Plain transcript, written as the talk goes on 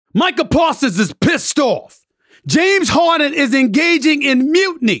Micah Parsons is pissed off. James Harden is engaging in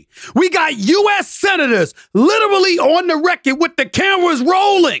mutiny. We got U.S. senators literally on the record with the cameras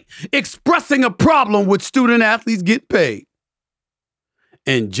rolling, expressing a problem with student athletes get paid.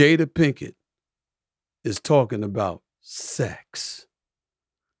 And Jada Pinkett is talking about sex.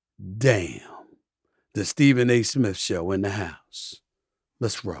 Damn. The Stephen A. Smith Show in the house.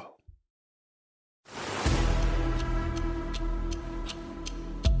 Let's roll.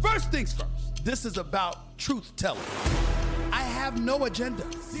 First things first. This is about truth-telling. I have no agenda.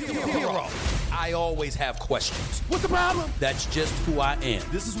 Zero. I always have questions. What's the problem? That's just who I am.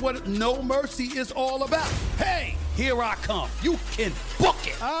 This is what No Mercy is all about. Hey, here I come. You can book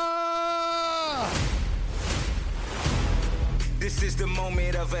it. This is the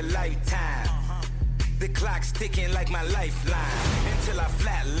moment of a lifetime. The clock's ticking like my lifeline. Until I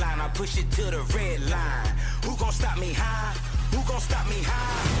flatline, I push it to the red line. Who gon' stop me high? Who gon' stop me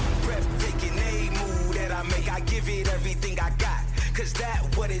high? Breathtaking, a move that I make. I give it everything I got. Cause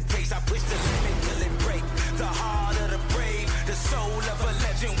that's what it takes. I push the limit till it break. The heart of the brave. The soul of a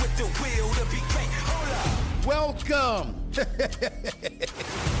legend with the will to be great. Hold up. Welcome.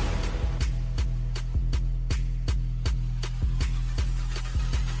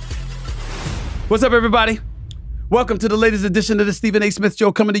 What's up, everybody? Welcome to the latest edition of the Stephen A. Smith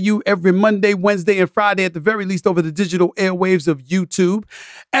Show, coming to you every Monday, Wednesday, and Friday, at the very least over the digital airwaves of YouTube.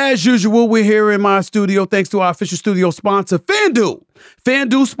 As usual, we're here in my studio thanks to our official studio sponsor, FanDuel.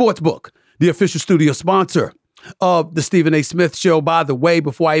 FanDuel Sportsbook, the official studio sponsor of the Stephen A. Smith Show. By the way,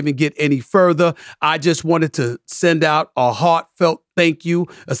 before I even get any further, I just wanted to send out a heartfelt thank you,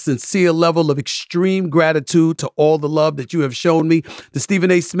 a sincere level of extreme gratitude to all the love that you have shown me. The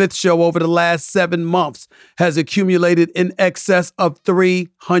Stephen A. Smith Show over the last 7 months has accumulated in excess of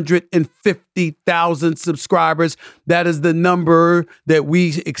 350,000 subscribers. That is the number that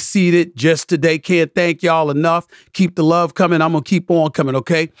we exceeded just today. Can't thank y'all enough. Keep the love coming. I'm going to keep on coming,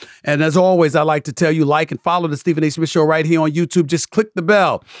 okay? And as always, I like to tell you, like and follow the Stephen A. Smith Show right here on YouTube. Just click the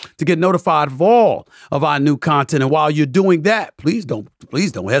bell to get notified of all of our new content. And while you're doing that, please don't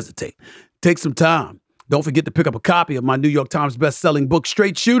hesitate. Take some time. Don't forget to pick up a copy of my New York Times best-selling book,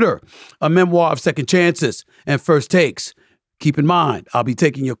 Straight Shooter, a memoir of second chances and first takes. Keep in mind, I'll be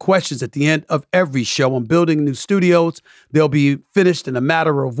taking your questions at the end of every show. I'm building new studios. They'll be finished in a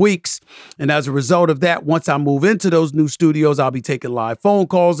matter of weeks. And as a result of that, once I move into those new studios, I'll be taking live phone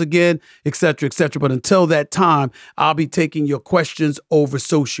calls again, et cetera, et cetera. But until that time, I'll be taking your questions over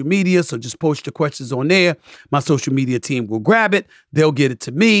social media. So just post your questions on there. My social media team will grab it. They'll get it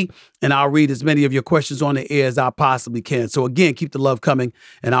to me, and I'll read as many of your questions on the air as I possibly can. So again, keep the love coming,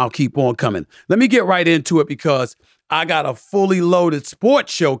 and I'll keep on coming. Let me get right into it because I got a fully loaded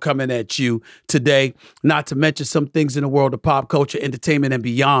sports show coming at you today, not to mention some things in the world of pop culture, entertainment, and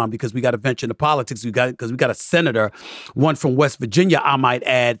beyond, because we got to venture into politics. We got a senator, one from West Virginia, I might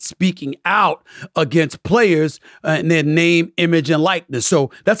add, speaking out against players and their name, image, and likeness.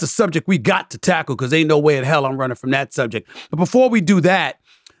 So that's a subject we got to tackle because ain't no way in hell I'm running from that subject. But before we do that,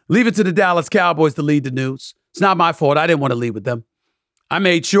 leave it to the Dallas Cowboys to lead the news. It's not my fault. I didn't want to lead with them. I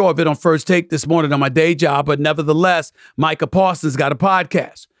made sure of it on First Take this morning on my day job, but nevertheless, Micah Parsons got a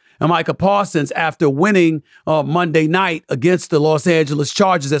podcast. And Micah Parsons, after winning Monday night against the Los Angeles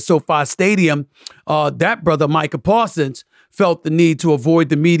Chargers at SoFi Stadium, that brother, Micah Parsons, felt the need to avoid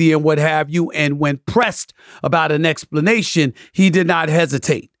the media and what have you. And when pressed about an explanation, he did not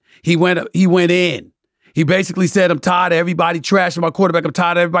hesitate. He went in. He basically said, I'm tired of everybody trashing my quarterback. I'm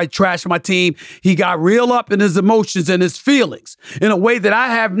tired of everybody trashing my team. He got real up in his emotions and his feelings in a way that I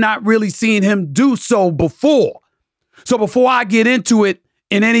have not really seen him do so before. So before I get into it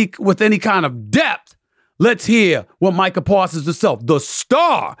with any kind of depth, let's hear what Micah Parsons himself, the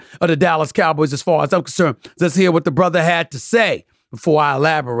star of the Dallas Cowboys as far as I'm concerned, let's hear what the brother had to say before I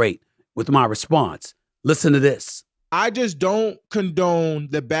elaborate with my response. Listen to this. I just don't condone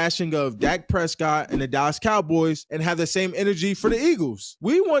the bashing of Dak Prescott and the Dallas Cowboys and have the same energy for the Eagles.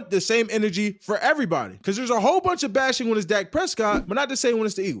 We want the same energy for everybody because there's a whole bunch of bashing when it's Dak Prescott, but not the same when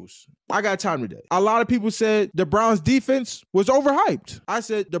it's the Eagles. I got time today. A lot of people said the Browns defense was overhyped. I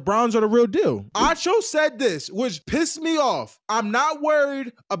said the Browns are the real deal. Acho said this, which pissed me off. I'm not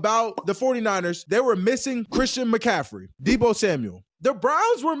worried about the 49ers. They were missing Christian McCaffrey, Deebo Samuel. The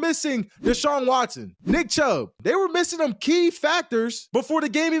Browns were missing Deshaun Watson, Nick Chubb. They were missing them key factors before the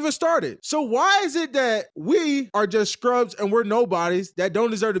game even started. So why is it that we are just scrubs and we're nobodies that don't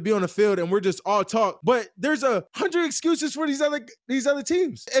deserve to be on the field and we're just all talk? But there's 100 excuses for these other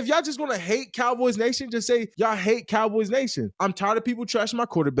teams. If y'all just going to hate Cowboys Nation, just say, y'all hate Cowboys Nation. I'm tired of people trashing my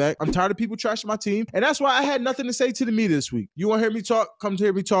quarterback. I'm tired of people trashing my team. And that's why I had nothing to say to the media this week. You want to hear me talk? Come to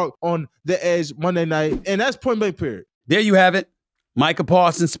hear me talk on The Edge Monday night. And that's point blank period. There you have it. Micah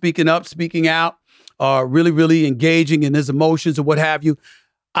Parsons speaking up, speaking out, really, really engaging in his emotions or what have you.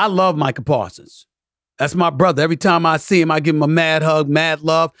 I love Micah Parsons. That's my brother. Every time I see him, I give him a mad hug, mad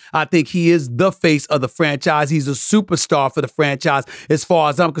love. I think he is the face of the franchise. He's a superstar for the franchise. As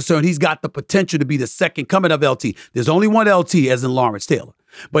far as I'm concerned, he's got the potential to be the second coming of LT. There's only one LT, as in Lawrence Taylor.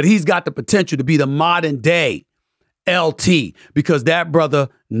 But he's got the potential to be the modern day LT, because that brother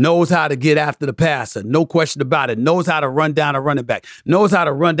knows how to get after the passer. No question about it. Knows how to run down a running back. Knows how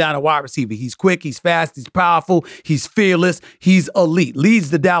to run down a wide receiver. He's quick. He's fast. He's powerful. He's fearless. He's elite.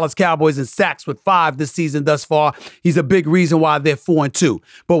 Leads the Dallas Cowboys in sacks with 5 this season thus far. He's a big reason why they're 4-2.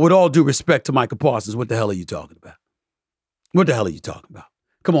 But with all due respect to Micah Parsons, what the hell are you talking about? What the hell are you talking about?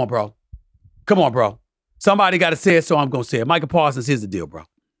 Come on, bro. Come on, bro. Somebody got to say it, so I'm going to say it. Micah Parsons, here's the deal, bro.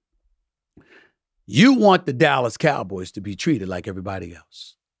 You want the Dallas Cowboys to be treated like everybody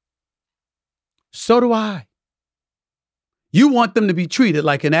else. So do I. You want them to be treated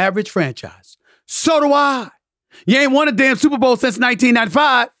like an average franchise. So do I. You ain't won a damn Super Bowl since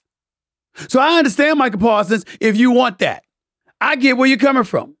 1995. So I understand, Micah Parsons, if you want that. I get where you're coming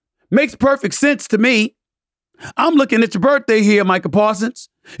from. Makes perfect sense to me. I'm looking at your birthday here, Micah Parsons.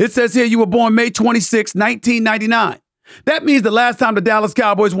 It says here you were born May 26, 1999. That means the last time the Dallas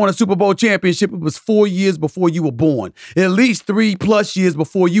Cowboys won a Super Bowl championship, it was 4 years before you were born. At least 3+ years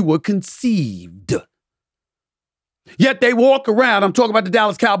before you were conceived. Yet they walk around, I'm talking about the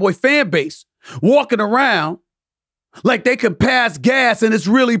Dallas Cowboy fan base, walking around like they can pass gas and it's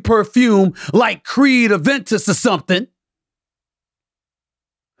really perfume like Creed or Ventus or something.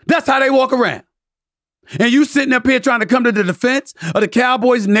 That's how they walk around. And you sitting up here trying to come to the defense of the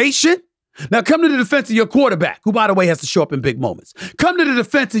Cowboys nation? Now come to the defense of your quarterback, who, by the way, has to show up in big moments. Come to the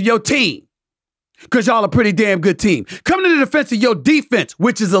defense of your team, because y'all a pretty damn good team. Come to the defense of your defense,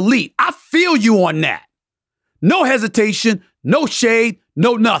 which is elite. I feel you on that. No hesitation, no shade,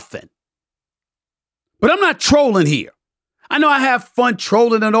 no nothing. But I'm not trolling here. I know I have fun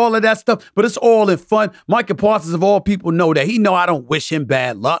trolling and all of that stuff, but it's all in fun. Micah Parsons, of all people, know that. He know I don't wish him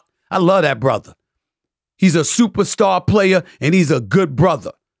bad luck. I love that brother. He's a superstar player, and he's a good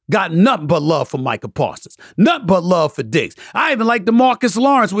brother. Got nothing but love for Micah Parsons. Nothing but love for Diggs. I even like DeMarcus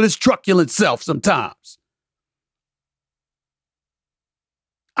Lawrence with his truculent self sometimes.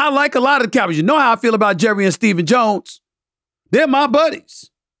 I like a lot of the Cowboys. You know how I feel about Jerry and Stephen Jones. They're my buddies.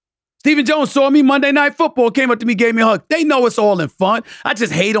 Stephen Jones saw me Monday Night Football, came up to me, gave me a hug. They know it's all in fun. I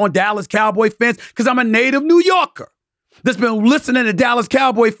just hate on Dallas Cowboy fans because I'm a native New Yorker that's been listening to Dallas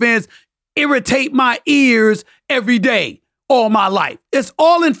Cowboy fans irritate my ears every day. All my life. It's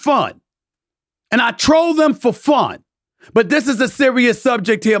all in fun. And I troll them for fun. But this is a serious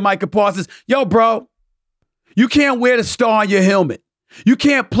subject here, Micah Parsons. Yo, bro, you can't wear the star on your helmet. You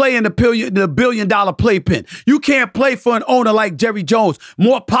can't play in the $1 billion playpen. You can't play for an owner like Jerry Jones,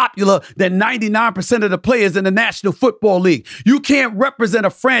 more popular than 99% of the players in the National Football League. You can't represent a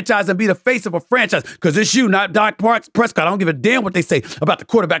franchise and be the face of a franchise because it's you, not Dak Prescott. I don't give a damn what they say about the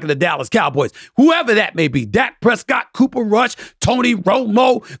quarterback of the Dallas Cowboys. Whoever that may be, Dak Prescott, Cooper Rush, Tony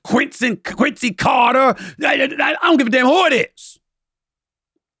Romo, Quincy Carter. I don't give a damn who it is.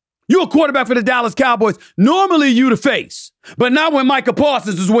 You're a quarterback for the Dallas Cowboys. Normally you the face. But not when Micah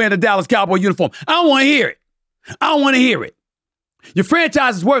Parsons is wearing the Dallas Cowboy uniform. I don't want to hear it. I don't want to hear it. Your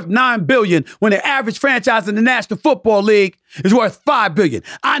franchise is worth $9 billion when the average franchise in the National Football League is worth $5 billion.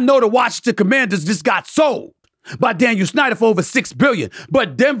 I know the Washington Commanders just got sold by Daniel Snyder for over $6 billion.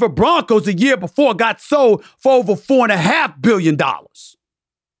 But Denver Broncos a year before got sold for over $4.5 billion.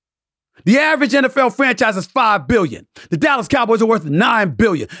 The average NFL franchise is $5 billion. The Dallas Cowboys are worth $9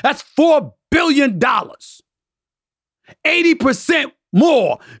 billion. That's $4 billion. 80%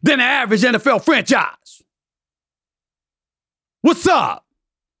 more than the average NFL franchise. What's up?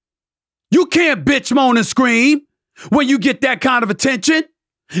 You can't bitch, moan, and scream when you get that kind of attention.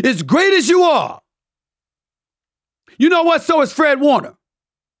 As great as you are. You know what? So is Fred Warner.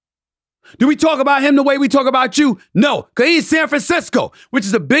 Do we talk about him the way we talk about you? No, because he's San Francisco, which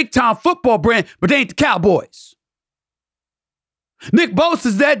is a big-time football brand, but they ain't the Cowboys. Nick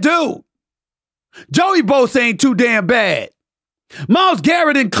Bosa's that dude. Joey Bosa ain't too damn bad. Myles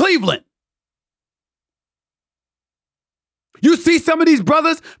Garrett in Cleveland. You see some of these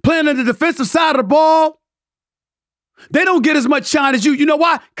brothers playing on the defensive side of the ball? They don't get as much shine as you. You know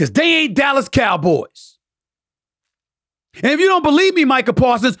why? Because they ain't Dallas Cowboys. And if you don't believe me, Micah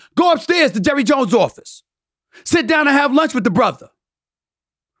Parsons, go upstairs to Jerry Jones' office. Sit down and have lunch with the brother.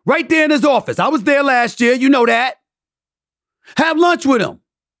 Right there in his office. I was there last year. You know that. Have lunch with him.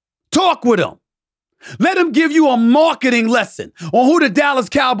 Talk with him. Let him give you a marketing lesson on who the Dallas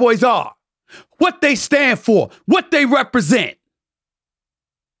Cowboys are, what they stand for, what they represent.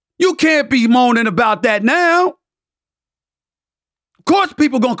 You can't be moaning about that now. Of course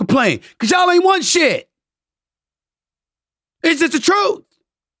people gonna complain because y'all ain't won shit. It's just the truth.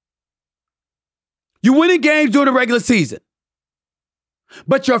 You winning games during the regular season,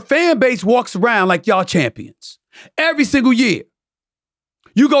 but your fan base walks around like y'all champions every single year.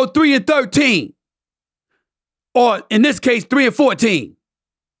 You go 3-13, or in this case, 3-14,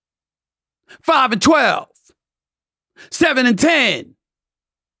 5-12, 7-10,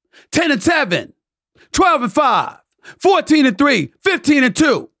 10-7, 12-5, 14-3,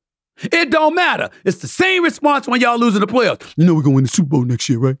 15-2. It don't matter. It's the same response when y'all losing the playoffs. You know we're going to win the Super Bowl next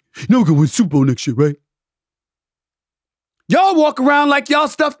year, right? You know we're going to win the Super Bowl next year, right? Y'all walk around like y'all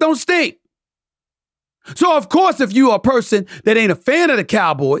stuff don't stink. So, of course, if you are a person that ain't a fan of the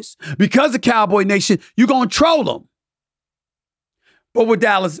Cowboys, because of Cowboy Nation, you're going to troll them. But with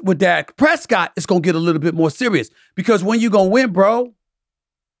Dak Prescott, it's going to get a little bit more serious. Because when you going to win, bro?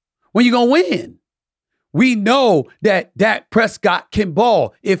 When you going to win? We know that Dak Prescott can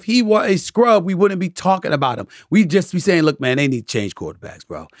ball. If he were a scrub, we wouldn't be talking about him. We'd just be saying, look, man, they need to change quarterbacks,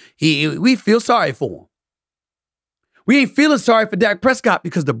 bro. We feel sorry for him. We ain't feeling sorry for Dak Prescott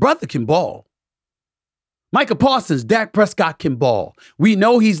because the brother can ball. Micah Parsons, Dak Prescott can ball. We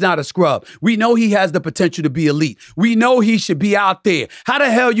know he's not a scrub. We know he has the potential to be elite. We know he should be out there. How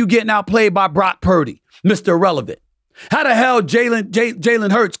the hell you getting outplayed by Brock Purdy, Mr. Irrelevant? How the hell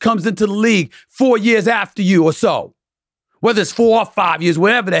Jalen Hurts comes into the league 4 years after you or so? Whether it's 4 or 5 years,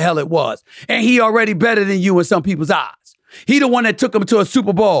 whatever the hell it was. And he already better than you in some people's eyes. He the one that took him to a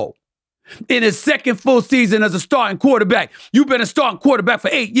Super Bowl. In his second full season as a starting quarterback. You've been a starting quarterback for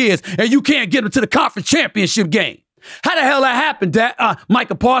 8 years, and you can't get him to the conference championship game. How the hell that happened,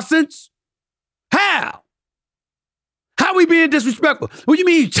 Micah Parsons? How? How we being disrespectful? What do you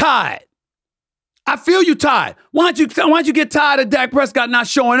mean you tired? I feel you tired. Why don't you get tired of Dak Prescott not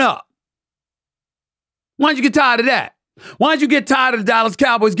showing up? Why don't you get tired of that? Why don't you get tired of the Dallas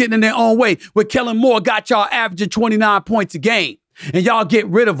Cowboys getting in their own way where Kellen Moore got y'all averaging 29 points a game, and y'all get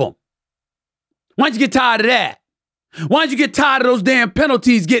rid of him? Why don't you get tired of that? Why don't you get tired of those damn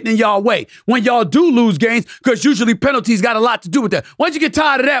penalties getting in y'all way when y'all do lose games? Because usually penalties got a lot to do with that. Why don't you get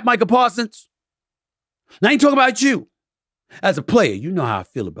tired of that, Micah Parsons? Now I ain't talking about you. As a player, you know how I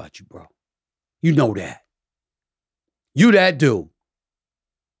feel about you, bro. You know that. You that dude.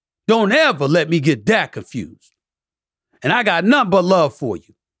 Don't ever let me get that confused. And I got nothing but love for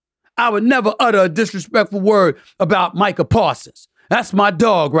you. I would never utter a disrespectful word about Micah Parsons. That's my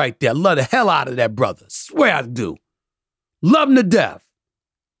dog right there. Love the hell out of that brother. Swear I do. Love him to death.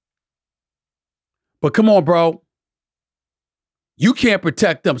 But come on, bro. You can't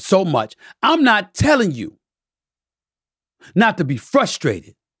protect them so much. I'm not telling you not to be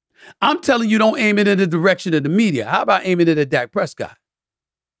frustrated. I'm telling you don't aim it in the direction of the media. How about aiming it at Dak Prescott?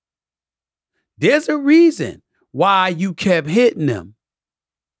 There's a reason why you kept hitting them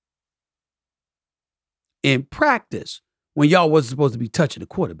in practice when y'all wasn't supposed to be touching the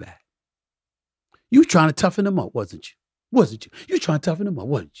quarterback. You was trying to toughen them up, wasn't you? Wasn't you? You was trying to toughen them up,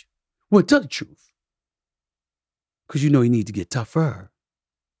 wasn't you? Well, tell the truth. Because you know he needs to get tougher.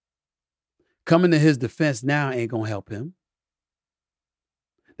 Coming to his defense now ain't going to help him.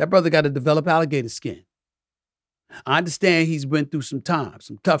 That brother got to develop alligator skin. I understand he's went through some times,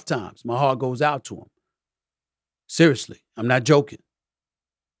 some tough times. My heart goes out to him. Seriously, I'm not joking.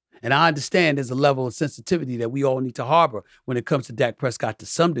 And I understand there's a level of sensitivity that we all need to harbor when it comes to Dak Prescott to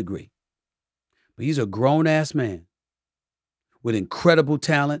some degree. But he's a grown-ass man with incredible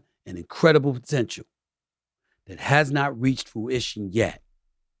talent and incredible potential that has not reached fruition yet.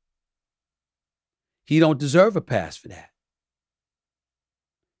 He don't deserve a pass for that.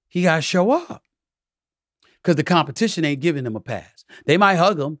 He got to show up because the competition ain't giving him a pass. They might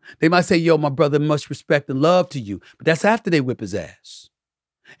hug him. They might say, yo, my brother, much respect and love to you. But that's after they whip his ass.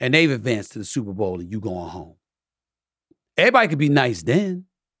 And they've advanced to the Super Bowl and you going home. Everybody could be nice then.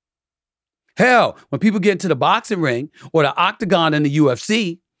 Hell, when people get into the boxing ring or the octagon in the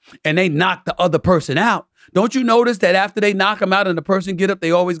UFC and they knock the other person out, don't you notice that after they knock them out and the person get up,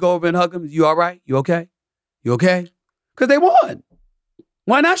 they always go over and hug them? You all right? You okay? You okay? Because they won.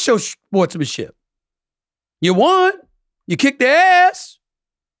 Why not show sportsmanship? You won. You kicked their ass.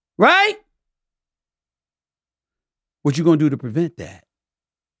 Right? What you going to do to prevent that?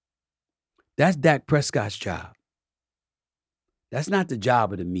 That's Dak Prescott's job. That's not the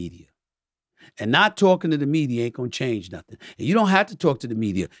job of the media. And not talking to the media ain't going to change nothing. And you don't have to talk to the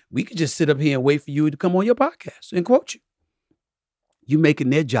media. We could just sit up here and wait for you to come on your podcast and quote you. You making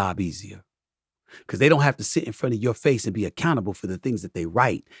their job easier because they don't have to sit in front of your face and be accountable for the things that they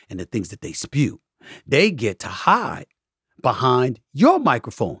write and the things that they spew. They get to hide behind your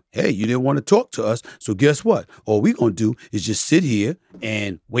microphone. Hey, you didn't want to talk to us, so guess what? All we're going to do is just sit here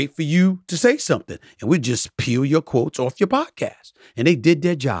and wait for you to say something, and we just peel your quotes off your podcast. And they did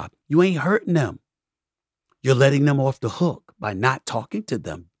their job. You ain't hurting them. You're letting them off the hook by not talking to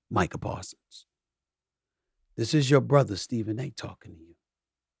them, Micah Parsons. This is your brother, Stephen A. talking to you.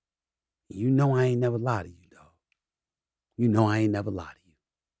 You know I ain't never lied to you, dog. You know I ain't never lied to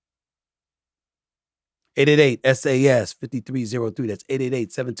you. 888-SAS-5303. That's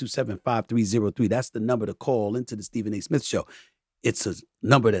 888-727-5303. That's the number to call into the Stephen A. Smith Show. It's a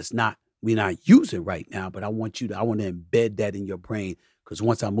number we're not using right now, but I want to embed that in your brain because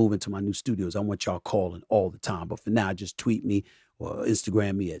once I move into my new studios, I want y'all calling all the time. But for now, just tweet me or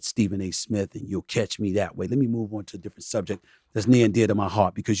Instagram me at Stephen A. Smith and you'll catch me that way. Let me move on to a different subject that's near and dear to my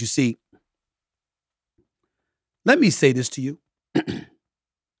heart because you see, let me say this to you.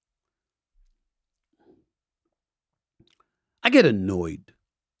 I get annoyed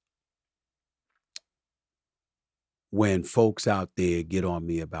when folks out there get on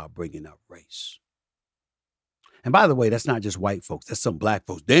me about bringing up race. And by the way, that's not just white folks. That's some black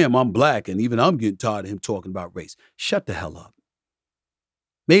folks. Damn, I'm black, and even I'm getting tired of him talking about race. Shut the hell up.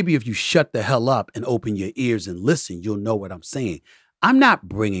 Maybe if you shut the hell up and open your ears and listen, you'll know what I'm saying. I'm not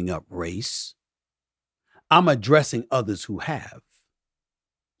bringing up race. I'm addressing others who have,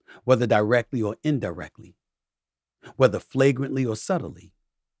 whether directly or indirectly, whether flagrantly or subtly.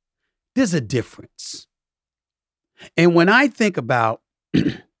 There's a difference. And when I think about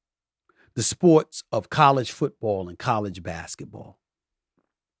the sports of college football and college basketball,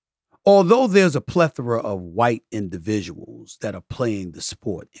 although there's a plethora of white individuals that are playing the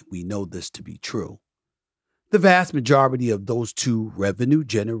sport, and we know this to be true, the vast majority of those two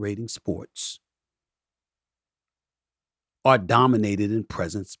revenue-generating sports are dominated in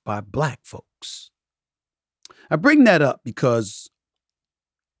presence by black folks. I bring that up because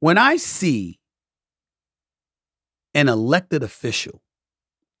when I see an elected official,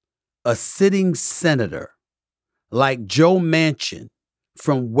 a sitting senator like Joe Manchin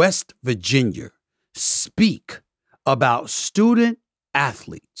from West Virginia speak about student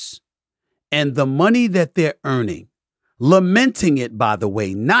athletes and the money that they're earning, lamenting it, by the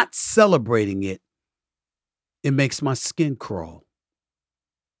way, not celebrating it, it makes my skin crawl.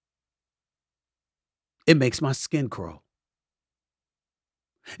 It makes my skin crawl.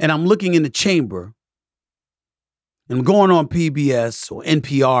 And I'm looking in the chamber and I'm going on PBS or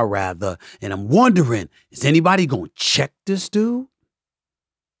NPR rather, and I'm wondering, is anybody going to check this dude?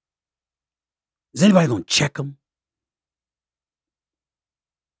 Is anybody going to check him?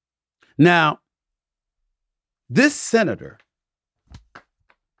 Now, this senator,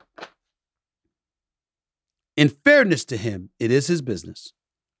 in fairness to him, it is his business,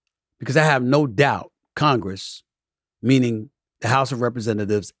 because I have no doubt Congress, meaning the House of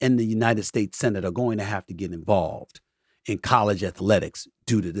Representatives and the United States Senate, are going to have to get involved in college athletics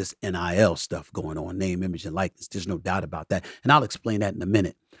due to this N.I.L. stuff going on, name, image, and likeness. There's no doubt about that. And I'll explain that in a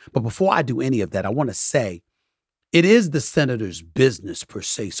minute. But before I do any of that, I want to say it is the senator's business per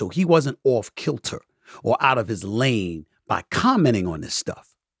se. So he wasn't off kilter or out of his lane by commenting on this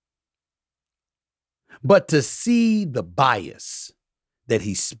stuff. But to see the bias that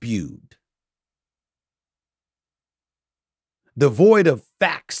he spewed, devoid of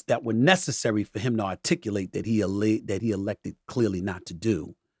facts that were necessary for him to articulate that he elected clearly not to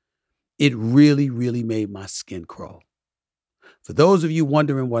do, it really, really made my skin crawl. For those of you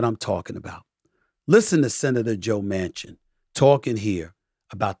wondering what I'm talking about, listen to Senator Joe Manchin talking here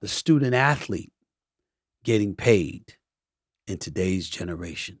about the student athlete getting paid in today's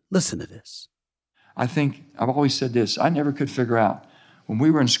generation. Listen to this. I think I've always said this. I never could figure out. When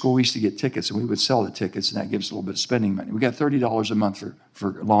we were in school, we used to get tickets, and we would sell the tickets, and that gives us a little bit of spending money. We got $30 a month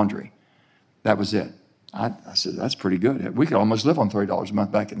for laundry. That was it. I said, that's pretty good. We could almost live on $30 a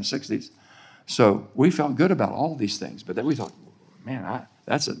month back in the 60s. So we felt good about all these things. But then we thought, man,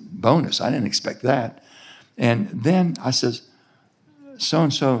 that's a bonus. I didn't expect that. And then I says,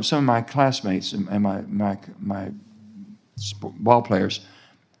 so-and-so, some of my classmates and my ball players,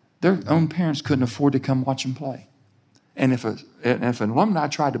 their own parents couldn't afford to come watch them play. And if an alumni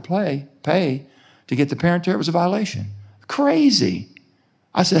tried to pay to get the parent there, it was a violation. Crazy.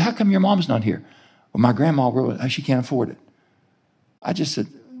 I said, how come your mom's not here? Well, my grandma, she can't afford it. I just said,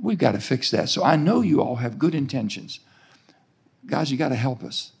 we've got to fix that. So I know you all have good intentions. Guys, you got to help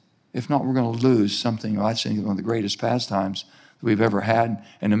us. If not, we're going to lose something, I think, one of the greatest pastimes that we've ever had.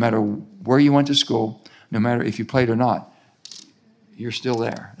 And no matter where you went to school, no matter if you played or not, you're still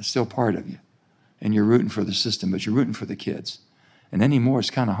there. It's still part of you. And you're rooting for the system, but you're rooting for the kids. And anymore, it's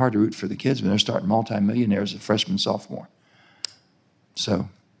kind of hard to root for the kids when they're starting multimillionaires as a freshman, sophomore. So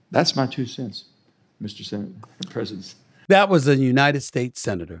that's my 2 cents, Mr. Senator, President. That was a United States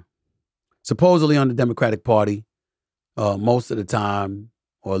senator, supposedly on the Democratic Party. Most of the time,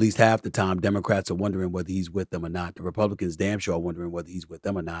 or at least half the time, Democrats are wondering whether he's with them or not. The Republicans damn sure are wondering whether he's with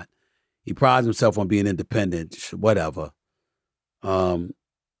them or not. He prides himself on being independent, whatever.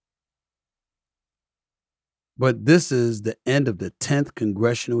 But this is the end of the 10th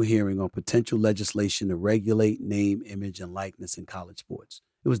congressional hearing on potential legislation to regulate name, image, and likeness in college sports.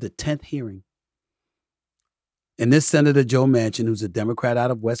 It was the 10th hearing. And this Senator Joe Manchin, who's a Democrat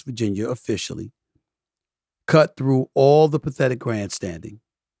out of West Virginia officially, cut through all the pathetic grandstanding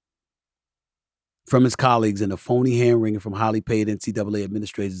from his colleagues and the phony hand-wringing from highly paid NCAA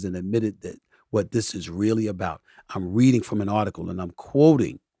administrators and admitted that what this is really about. I'm reading from an article and I'm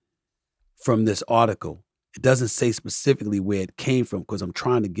quoting from this article. It doesn't say specifically where it came from because I'm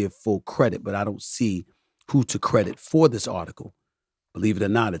trying to give full credit, but I don't see who to credit for this article. Believe it or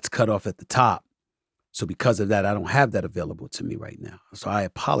not, it's cut off at the top. So because of that, I don't have that available to me right now. So I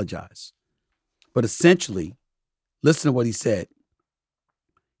apologize. But essentially, listen to what he said.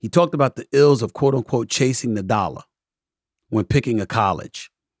 He talked about the ills of, quote unquote, chasing the dollar when picking a college.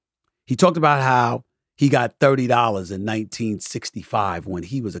 He talked about how he got $30 in 1965 when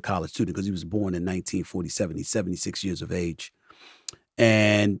he was a college student because he was born in 1947. He's 76 years of age.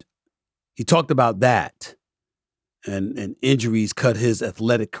 And he talked about that and injuries cut his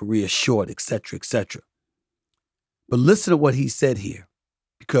athletic career short, et cetera, et cetera. But listen to what he said here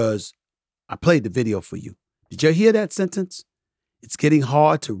because I played the video for you. Did you hear that sentence? It's getting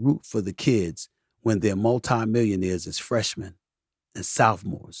hard to root for the kids when they're multimillionaires as freshmen and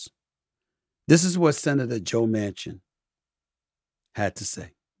sophomores. This is what Senator Joe Manchin had to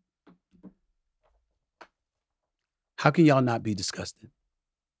say. How can y'all not be disgusted?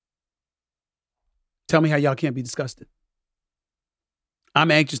 Tell me how y'all can't be disgusted.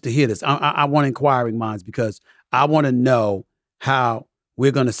 I'm anxious to hear this. I want inquiring minds because I want to know how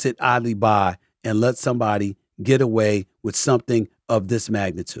we're going to sit idly by and let somebody get away with something of this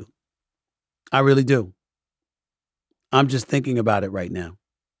magnitude. I really do. I'm just thinking about it right now.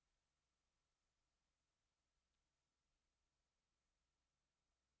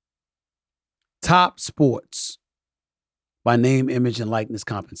 Top sports by name, image, and likeness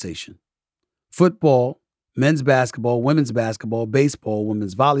compensation. Football, men's basketball, women's basketball, baseball,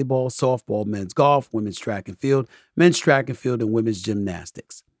 women's volleyball, softball, men's golf, women's track and field, and women's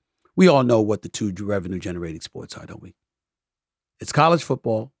gymnastics. We all know what the two revenue-generating sports are, don't we? It's college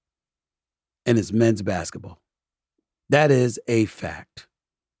football and it's men's basketball. That is a fact.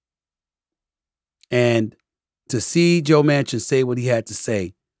 And to see Joe Manchin say what he had to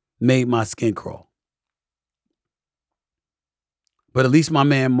say made my skin crawl. But at least my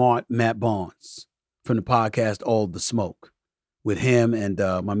man Matt Barnes from the podcast All the Smoke with him and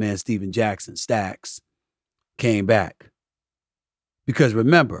my man Steven Jackson, Stacks, came back. Because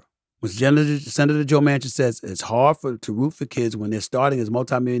remember, when Senator Joe Manchin says it's hard to root for kids when they're starting as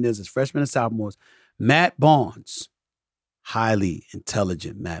multimillionaires as freshmen and sophomores, Matt Barnes, highly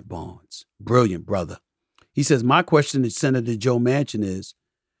intelligent Matt Barnes, brilliant brother. He says, my question to Senator Joe Manchin is,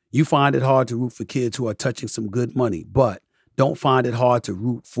 you find it hard to root for kids who are touching some good money, but don't find it hard to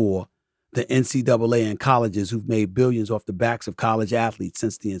root for the NCAA and colleges who've made billions off the backs of college athletes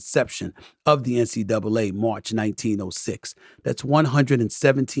since the inception of the NCAA, March 1906. That's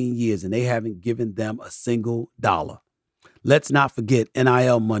 117 years, and they haven't given them a single dollar. Let's not forget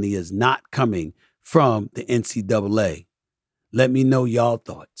N.I.L. money is not coming from the NCAA. Let me know y'all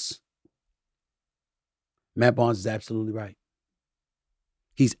thoughts. Matt Barnes is absolutely right.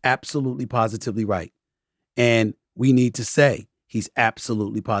 He's absolutely positively right. And we need to say he's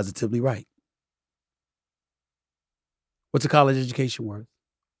absolutely positively right. What's a college education worth?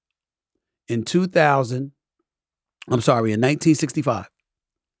 In 1965,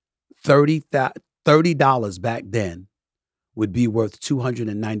 $30 back then would be worth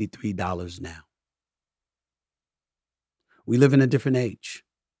 $293 now. We live in a different age.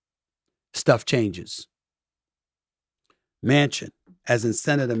 Stuff changes. Manchin, as in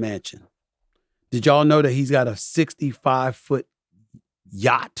Senator Manchin. Did y'all know that he's got a 65-foot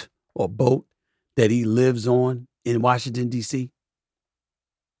yacht or boat that he lives on in Washington, D.C.?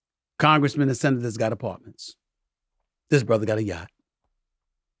 Congressmen and senators got apartments. This brother got a yacht.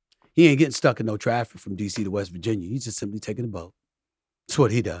 He ain't getting stuck in no traffic from D.C. to West Virginia. He's just simply taking a boat. That's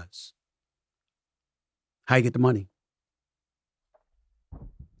what he does. How you get the money?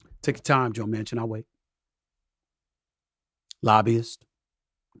 Take your time, Joe Manchin. I'll wait. Lobbyists,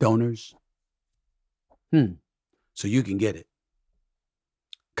 donors. So you can get it.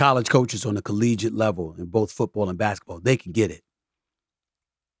 College coaches on the collegiate level in both football and basketball, they can get it.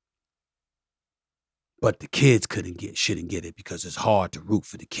 But the kids shouldn't get it because it's hard to root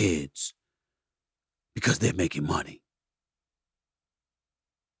for the kids because they're making money.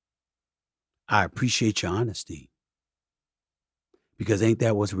 I appreciate your honesty because ain't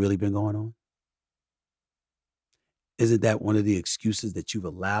that what's really been going on? Isn't that one of the excuses that you've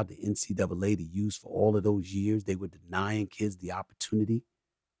allowed the NCAA to use for all of those years? They were denying kids the opportunity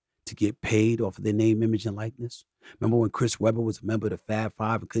to get paid off of their name, image, and likeness. Remember when Chris Webber was a member of the Fab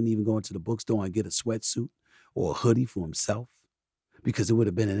Five and couldn't even go into the bookstore and get a sweatsuit or a hoodie for himself because it would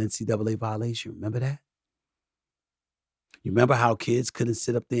have been an NCAA violation? Remember that? You remember how kids couldn't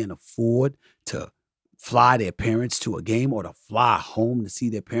sit up there and afford to fly their parents to a game or to fly home to see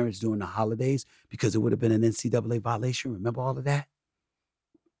their parents during the holidays because it would have been an NCAA violation? Remember all of that?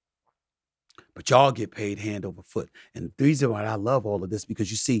 But y'all get paid hand over foot. And the reason why I love all of this,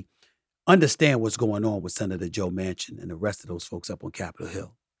 because you see, understand what's going on with Senator Joe Manchin and the rest of those folks up on Capitol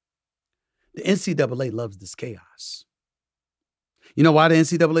Hill. The NCAA loves this chaos. You know why the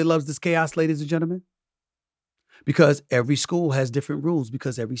NCAA loves this chaos, ladies and gentlemen? Because every school has different rules,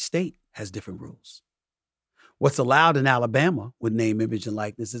 because every state has different rules. What's allowed in Alabama with name, image, and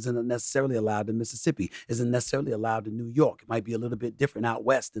likeness isn't necessarily allowed in Mississippi, isn't necessarily allowed in New York. It might be a little bit different out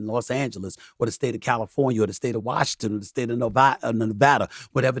west in Los Angeles or the state of California or the state of Washington or the state of Nevada,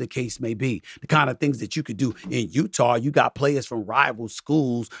 whatever the case may be. The kind of things that you could do in Utah, you got players from rival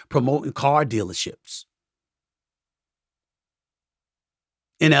schools promoting car dealerships.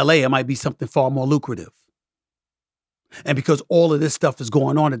 In LA, it might be something far more lucrative. And because all of this stuff is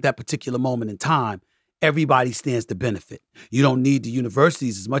going on at that particular moment in time, everybody stands to benefit. You don't need the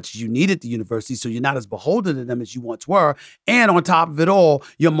universities as much as you needed the universities, so you're not as beholden to them as you once were. And on top of it all,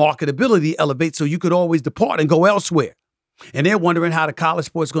 your marketability elevates so you could always depart and go elsewhere. And they're wondering how the college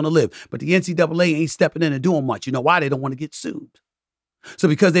sport's going to live. But the NCAA ain't stepping in and doing much. You know why? They don't want to get sued. So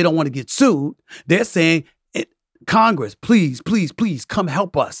because they don't want to get sued, they're saying, Congress, please, please, please come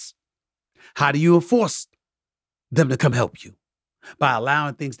help us. How do you enforce them to come help you? By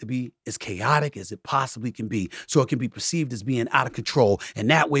allowing things to be as chaotic as it possibly can be, so it can be perceived as being out of control. And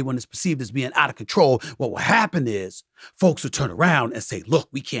that way, when it's perceived as being out of control, what will happen is folks will turn around and say, look,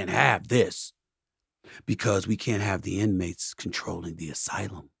 we can't have this because we can't have the inmates controlling the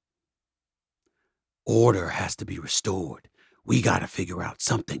asylum. Order has to be restored. We got to figure out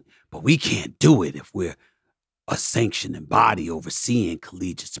something, but we can't do it if we're a sanctioning body overseeing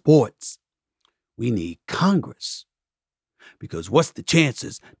collegiate sports. We need Congress. Because what's the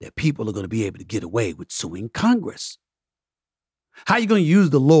chances that people are going to be able to get away with suing Congress? How are you going to use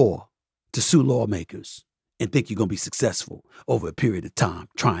the law to sue lawmakers and think you're going to be successful over a period of time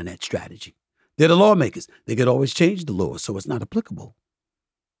trying that strategy? They're the lawmakers. They could always change the law, so it's not applicable.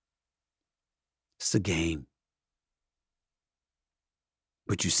 It's a game.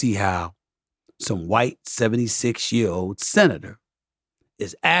 But you see how some white 76-year-old senator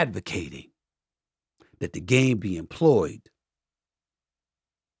is advocating that the game be employed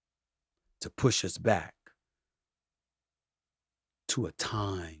to push us back to a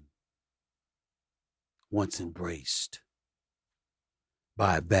time once embraced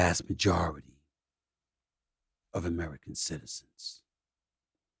by a vast majority of American citizens.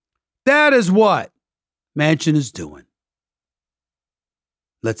 That is what Manchin is doing.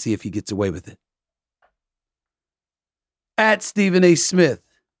 Let's see if he gets away with it. At Stephen A. Smith,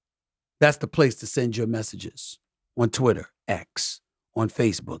 that's the place to send your messages. On Twitter, X, on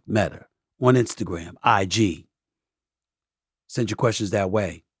Facebook, Meta, on Instagram, IG. Send your questions that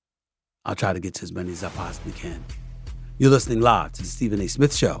way. I'll try to get to as many as I possibly can. You're listening live to the Stephen A.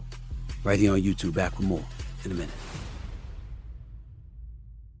 Smith Show, right here on YouTube. Back with more in a minute.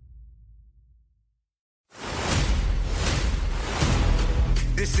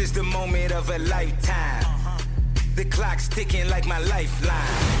 This is the moment of a lifetime. The clock's ticking like my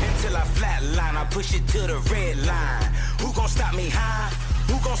lifeline. Until I flatline, I push it to the red line. Who gon' stop me high?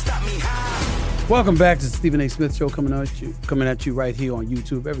 Who gon' stop me high? Welcome back to the Stephen A. Smith Show, coming at you right here on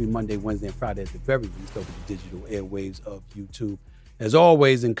YouTube every Monday, Wednesday, and Friday at the very least over the digital airwaves of YouTube. As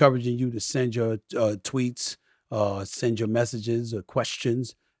always, encouraging you to send your tweets, send your messages or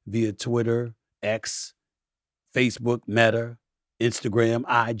questions via Twitter, X, Facebook, Meta, Instagram,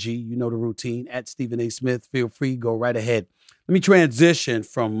 IG. You know the routine. At Stephen A. Smith, feel free, go right ahead. Let me transition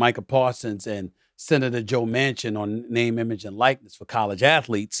from Micah Parsons and Senator Joe Manchin on name, image, and likeness for college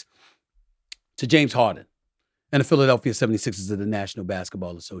athletes to James Harden and the Philadelphia 76ers of the National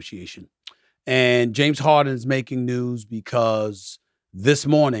Basketball Association. And James Harden is making news because this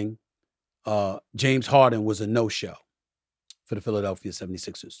morning, James Harden was a no-show for the Philadelphia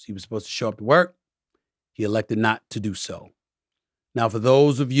 76ers. He was supposed to show up to work. He elected not to do so. Now, for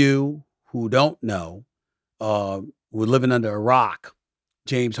those of you who don't know, we're living under a rock.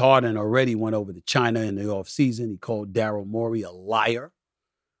 James Harden already went over to China in the offseason. He called Daryl Morey a liar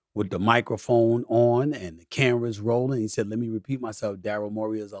with the microphone on and the cameras rolling. He said, let me repeat myself, Daryl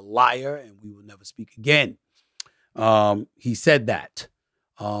Morey is a liar and we will never speak again. He said that.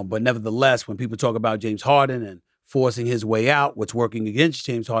 But nevertheless, when people talk about James Harden and forcing his way out, what's working against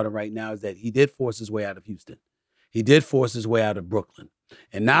James Harden right now is that he did force his way out of Houston. He did force his way out of Brooklyn.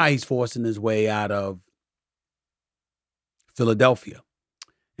 And now he's forcing his way out of Philadelphia.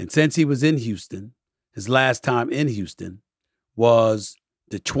 And since he was in Houston, his last time in Houston was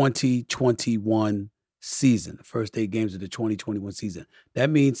the 2021 season, the first 8 games of the 2021 season. That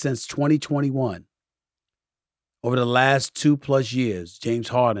means since 2021, over the last 2+ years, James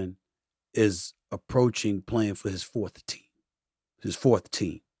Harden is approaching playing for his fourth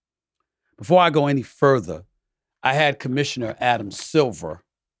team. Before I go any further, I had Commissioner Adam Silver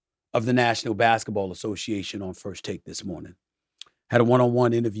of the National Basketball Association on First Take this morning. Had a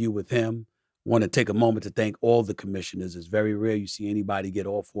one-on-one interview with him. Want to take a moment to thank all the commissioners. It's very rare you see anybody get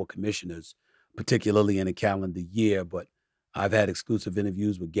all 4 commissioners, particularly in a calendar year. But I've had exclusive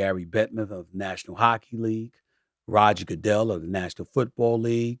interviews with Gary Bettman of the National Hockey League, Roger Goodell of the National Football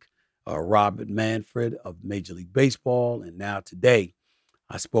League, Robert Manfred of Major League Baseball, and now today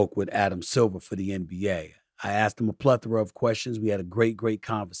I spoke with Adam Silver for the NBA. I asked him a plethora of questions. We had a great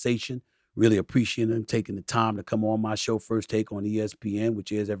conversation. Really appreciate him taking the time to come on my show, First Take on ESPN,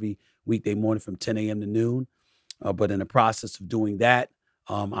 which airs every weekday morning from 10 a.m. to noon. But in the process of doing that,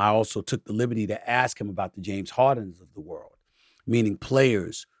 I also took the liberty to ask him about the James Hardens of the world, meaning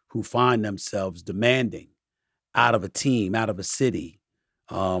players who find themselves demanding out of a team, out of a city.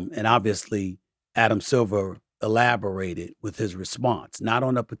 And obviously, Adam Silver elaborated with his response, not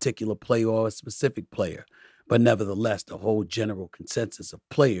on a particular player or a specific player, but nevertheless, the whole general consensus of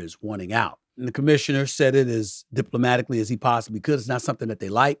players wanting out. And the commissioner said it as diplomatically as he possibly could. It's not something that they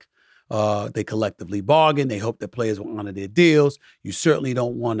like. They collectively bargain. They hope that players will honor their deals. You certainly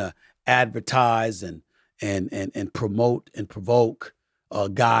don't want to advertise and promote and provoke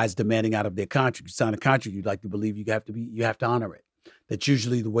guys demanding out of their contract. You sign a contract, you'd like to believe you have to honor it. That's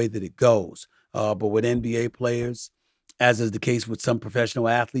usually the way that it goes. But with NBA players, as is the case with some professional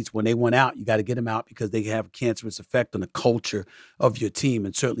athletes, when they want out, you got to get them out because they have a cancerous effect on the culture of your team.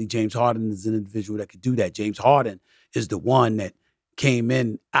 And certainly James Harden is an individual that could do that. James Harden is the one that came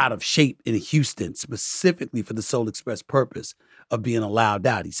in out of shape in Houston specifically for the sole express purpose of being allowed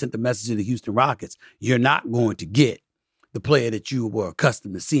out. He sent the message to the Houston Rockets, you're not going to get the player that you were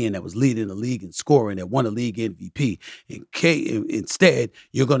accustomed to seeing that was leading the league in scoring, that won a league MVP. Instead,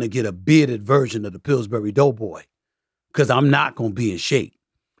 you're going to get a bearded version of the Pillsbury Doughboy. Because I'm not going to be in shape.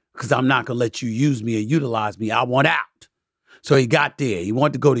 Because I'm not going to let you use me or utilize me. I want out. So he got there. He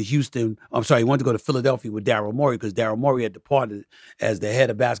wanted to go to he wanted to go to Philadelphia with Daryl Morey because Daryl Morey had departed as the head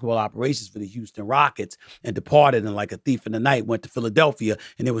of basketball operations for the Houston Rockets and departed and like a thief in the night went to Philadelphia.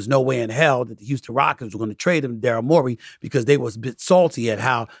 And there was no way in hell that the Houston Rockets were going to trade him to Daryl Morey because they was a bit salty at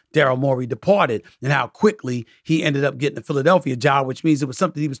how Daryl Morey departed and how quickly he ended up getting the Philadelphia job, which means it was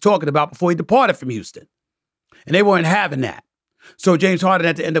something he was talking about before he departed from Houston. And they weren't having that. So James Harden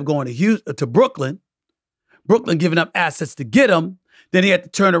had to end up going to Brooklyn. Brooklyn giving up assets to get him. Then he had to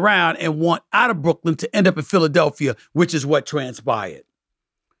turn around and want out of Brooklyn to end up in Philadelphia, which is what transpired.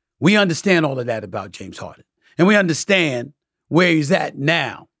 We understand all of that about James Harden. And we understand where he's at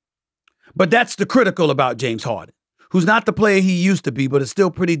now. But that's the critical about James Harden, who's not the player he used to be, but is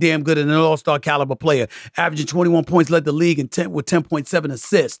still pretty damn good and an all-star caliber player, averaging 21 points, led the league with 10.7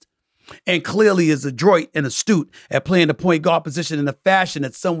 assists. And clearly is adroit and astute at playing the point guard position in a fashion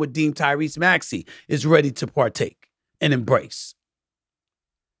that some would deem Tyrese Maxey is ready to partake and embrace.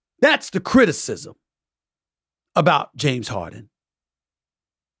 That's the criticism about James Harden.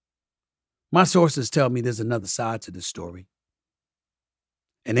 My sources tell me there's another side to this story.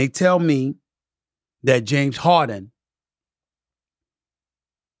 And they tell me that James Harden,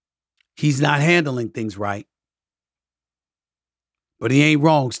 he's not handling things right. But he ain't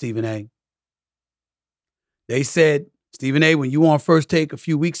wrong, Stephen A. They said, Stephen A., when you were on First Take a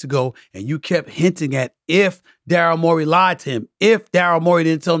few weeks ago and you kept hinting at if Daryl Morey lied to him, if Daryl Morey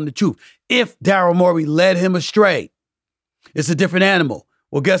didn't tell him the truth, if Daryl Morey led him astray, it's a different animal.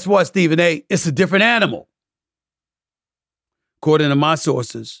 Well, guess what, Stephen A? It's a different animal. According to my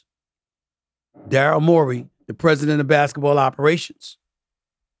sources, Daryl Morey, the president of basketball operations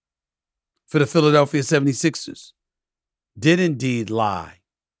for the Philadelphia 76ers, did indeed lie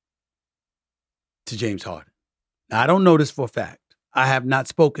to James Harden. Now, I don't know this for a fact. I have not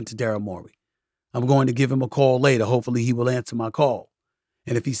spoken to Daryl Morey. I'm going to give him a call later. Hopefully he will answer my call.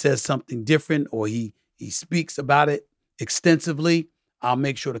 And if he says something different or he speaks about it extensively, I'll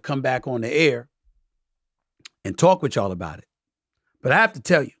make sure to come back on the air and talk with y'all about it. But I have to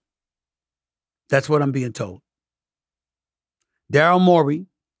tell you, that's what I'm being told. Daryl Morey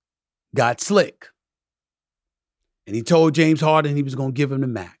got slick. And he told James Harden he was going to give him the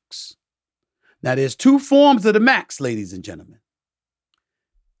max. Now, there's two forms of the max, ladies and gentlemen.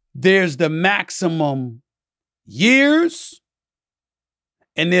 There's the maximum years,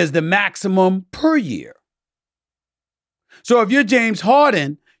 and there's the maximum per year. So if you're James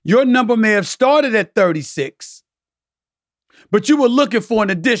Harden, your number may have started at 36, but you were looking for an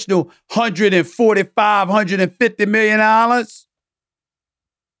additional $145, $150 million.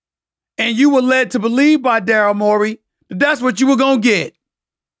 And you were led to believe by Daryl Morey that that's what you were going to get,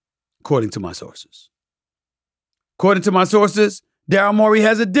 according to my sources. According to my sources, Daryl Morey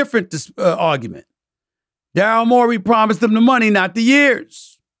has a different argument. Daryl Morey promised them the money, not the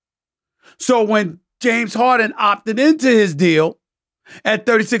years. So when James Harden opted into his deal at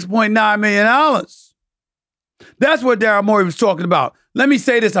 $36.9 million, that's what Daryl Morey was talking about. Let me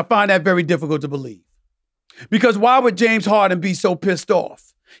say this, I find that very difficult to believe. Because why would James Harden be so pissed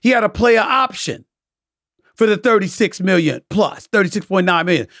off? He had a player option for the $36 million plus, $36.9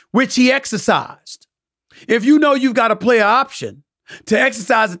 million, which he exercised. If you know you've got a player option to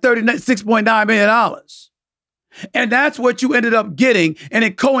exercise the $36.9 million, and that's what you ended up getting, and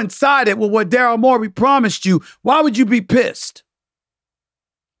it coincided with what Daryl Morey promised you, why would you be pissed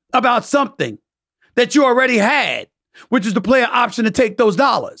about something that you already had, which is the player option to take those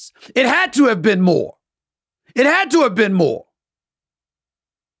dollars? It had to have been more. It had to have been more.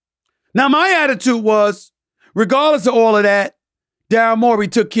 Now, my attitude was, regardless of all of that, Daryl Morey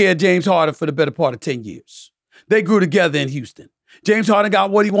took care of James Harden for the better part of 10 years. They grew together in Houston. James Harden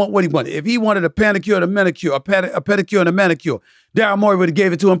got what he wanted. If he wanted a pedicure and a manicure, a pedicure and a manicure, Daryl Morey would have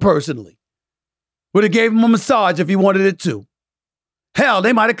gave it to him personally. Would have gave him a massage if he wanted it too. Hell,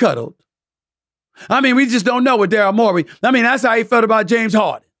 they might have cuddled. I mean, we just don't know with Daryl Morey. I mean, that's how he felt about James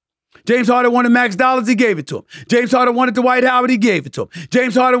Harden. James Harden wanted max dollars, he gave it to him. James Harden wanted Dwight Howard, he gave it to him.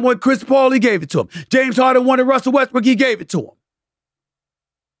 James Harden wanted Chris Paul, he gave it to him. James Harden wanted Russell Westbrook, he gave it to him.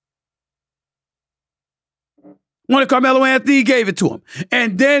 Wanted Carmelo Anthony, he gave it to him.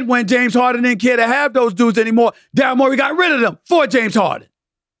 And then when James Harden didn't care to have those dudes anymore, Daryl Morey got rid of them for James Harden.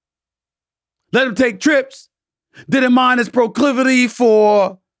 Let him take trips. Didn't mind his proclivity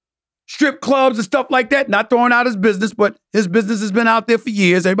for strip clubs and stuff like that. Not throwing out his business, but his business has been out there for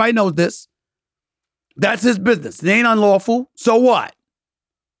years. Everybody knows this. That's his business. It ain't unlawful. So what?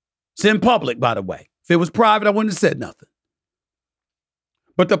 It's in public, by the way. If it was private, I wouldn't have said nothing.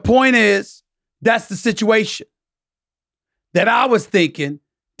 But the point is, that's the situation. That I was thinking,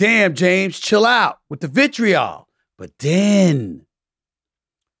 damn, James, chill out with the vitriol. But then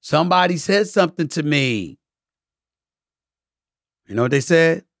somebody said something to me. You know what they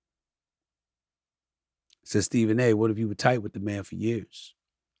said? Said, Stephen A., what if you were tight with the man for years?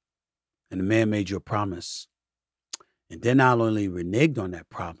 And the man made you a promise. And then not only reneged on that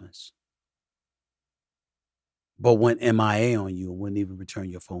promise, but went M.I.A. on you and wouldn't even return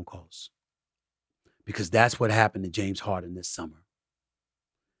your phone calls. Because that's what happened to James Harden this summer.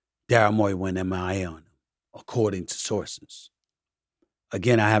 Daryl Morey went M.I.A. on him, according to sources.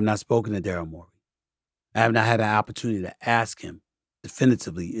 Again, I have not spoken to Daryl Morey. I have not had an opportunity to ask him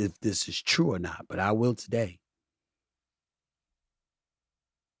definitively if this is true or not, but I will today.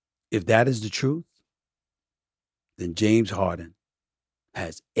 If that is the truth, then James Harden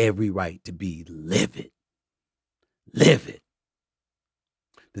has every right to be livid. Livid.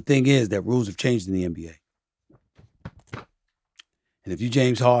 The thing is that rules have changed in the NBA. And if you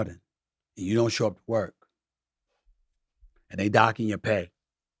James Harden and you don't show up to work and they docking your pay,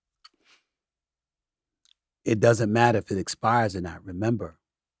 it doesn't matter if it expires or not. Remember,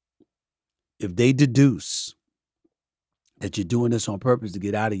 if they deduce that you're doing this on purpose to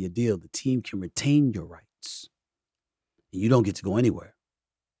get out of your deal, the team can retain your rights. And you don't get to go anywhere.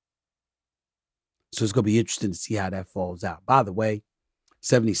 So it's going to be interesting to see how that falls out. By the way,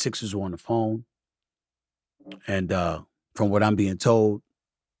 76ers were on the phone. And from what I'm being told,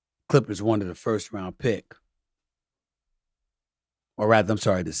 Clippers wanted a first-round pick. Or rather, I'm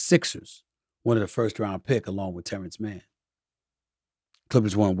sorry, the Sixers wanted a first-round pick along with Terrence Mann.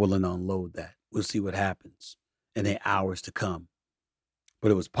 Clippers weren't willing to unload that. We'll see what happens in the hours to come.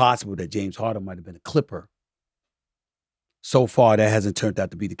 But it was possible that James Harden might have been a Clipper. So far, that hasn't turned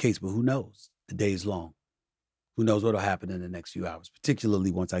out to be the case, but who knows? The day's long. Who knows what will happen in the next few hours,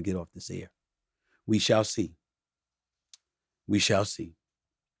 particularly once I get off this air. We shall see. We shall see.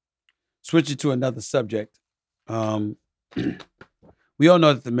 Switching to another subject. We all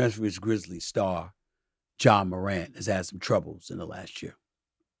know that the Memphis Grizzlies star, Ja Morant, has had some troubles in the last year.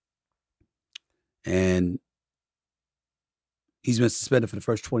 And he's been suspended for the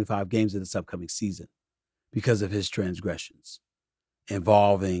first 25 games of this upcoming season because of his transgressions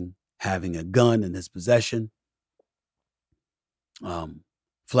involving having a gun in his possession,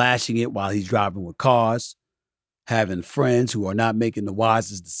 flashing it while he's driving with cars, having friends who are not making the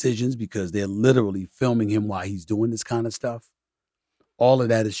wisest decisions because they're literally filming him while he's doing this kind of stuff. All of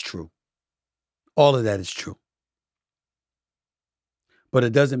that is true. All of that is true. But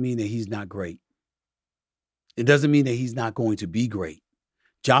it doesn't mean that he's not great. It doesn't mean that he's not going to be great.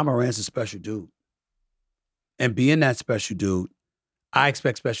 Ja Morant's a special dude. And being that special dude, I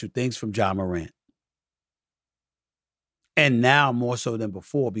expect special things from Ja Morant. And now more so than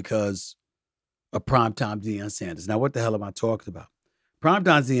before because of primetime Deion Sanders. Now, what the hell am I talking about?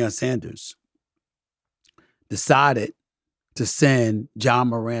 Primetime Deion Sanders decided to send Ja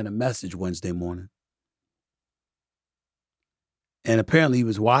Morant a message Wednesday morning. And apparently he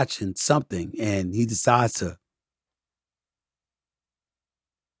was watching something and he decides to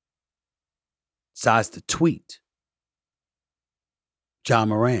tweet Ja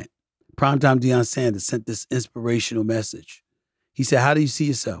Morant. Primetime Deion Sanders sent this inspirational message. He said, how do you see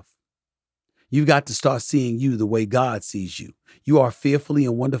yourself? You've got to start seeing you the way God sees you. You are fearfully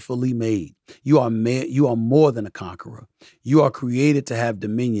and wonderfully made. You are more than a conqueror. You are created to have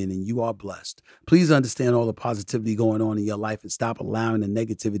dominion and you are blessed. Please understand all the positivity going on in your life and stop allowing the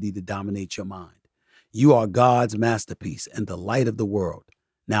negativity to dominate your mind. You are God's masterpiece and the light of the world.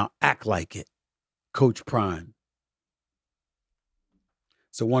 Now act like it. Coach Prime.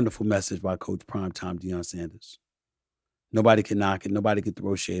 It's a wonderful message by Coach Primetime Deion Sanders. Nobody can knock it. Nobody can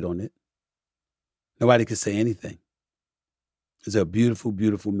throw shade on it. Nobody can say anything. It's a beautiful,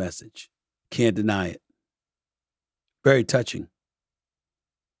 beautiful message. Can't deny it. Very touching.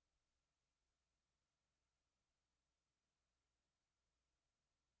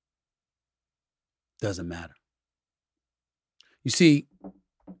 Doesn't matter. You see,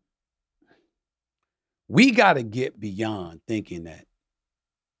 we got to get beyond thinking that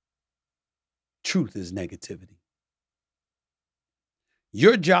truth is negativity.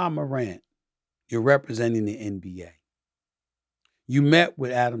 You're Ja Morant. You're representing the NBA. You met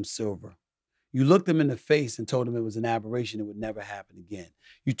with Adam Silver. You looked him in the face and told him it was an aberration. It would never happen again.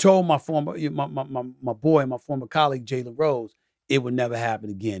 You told my former colleague, Jalen Rose, it would never happen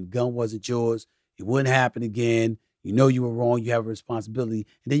again. Gun wasn't yours. It wouldn't happen again. You know you were wrong. You have a responsibility.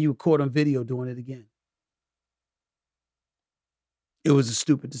 And then you were caught on video doing it again. It was a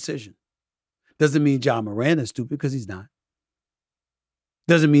stupid decision. Doesn't mean Ja Morant is stupid because he's not.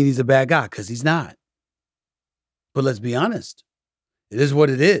 Doesn't mean he's a bad guy because he's not. But let's be honest. It is what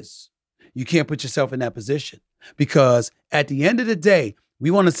it is. You can't put yourself in that position because at the end of the day, we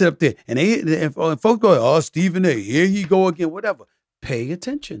want to sit up there and folks go, oh, Stephen A., here he go again, whatever. Pay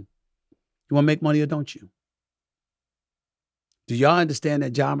attention. You want to make money or don't you? Do y'all understand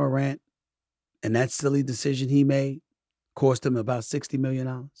that Ja Morant and that silly decision he made cost him about $60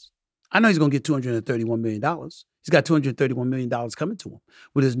 million? I know he's going to get $231 million. He's got $231 million coming to him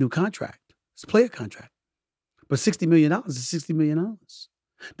with his new contract, his player contract. But $60 million is $60 million.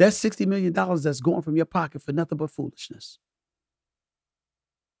 That's $60 million that's going from your pocket for nothing but foolishness.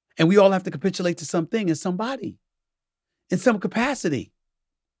 And we all have to capitulate to something and somebody in some capacity.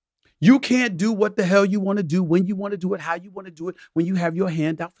 You can't do what the hell you want to do, when you want to do it, how you want to do it, when you have your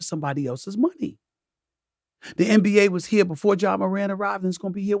hand out for somebody else's money. The NBA was here before Ja Morant arrived, and it's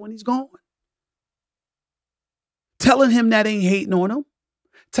going to be here when he's gone. Telling him that ain't hating on him.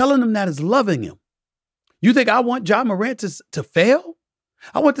 Telling him that is loving him. You think I want Ja Morant to fail?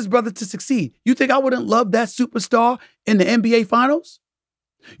 I want this brother to succeed. You think I wouldn't love that superstar in the NBA Finals?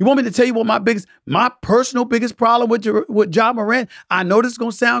 You want me to tell you what my personal biggest problem with Ja Morant? I know this is going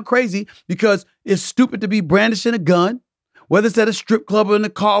to sound crazy because it's stupid to be brandishing a gun, whether it's at a strip club or in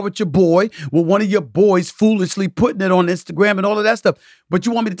the car with your boy, with one of your boys foolishly putting it on Instagram and all of that stuff. But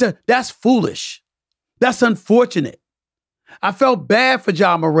you want me to tell you, that's foolish. That's unfortunate. I felt bad for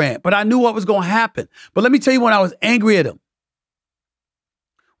Ja Morant, but I knew what was going to happen. But let me tell you when I was angry at him.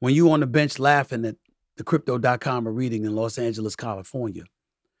 When you on the bench laughing at the Crypto.com reading in Los Angeles, California,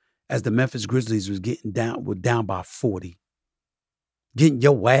 as the Memphis Grizzlies were down by 40. getting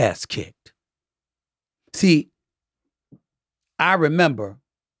your ass kicked. See, I remember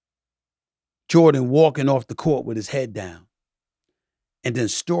Jordan walking off the court with his head down. And then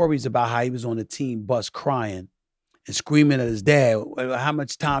stories about how he was on the team bus crying and screaming at his dad. How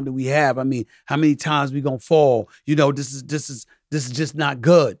much time do we have? I mean, how many times we gonna fall? This is just not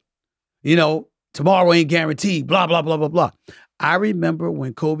good. Tomorrow ain't guaranteed. Blah, blah, blah, blah, blah. I remember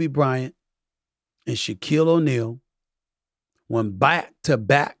when Kobe Bryant and Shaquille O'Neal won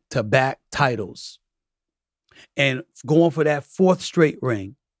back-to-back titles and going for that fourth straight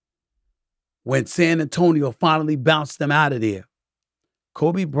ring when San Antonio finally bounced them out of there.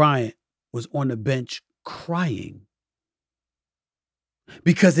 Kobe Bryant was on the bench crying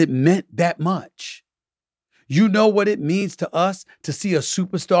because it meant that much. You know what it means to us to see a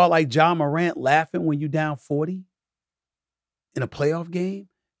superstar like Ja Morant laughing when you're down 40 in a playoff game,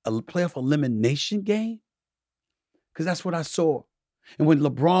 a playoff elimination game? Because that's what I saw. And when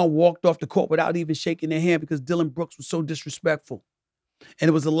LeBron walked off the court without even shaking their hand because Dylan Brooks was so disrespectful and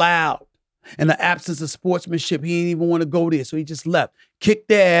it was allowed. And the absence of sportsmanship, he didn't even want to go there. So he just left, kicked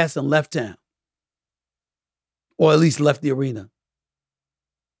their ass and left town. Or at least left the arena.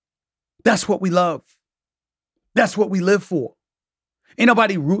 That's what we love. That's what we live for. Ain't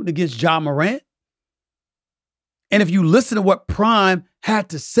nobody rooting against Ja Morant. And if you listen to what Prime had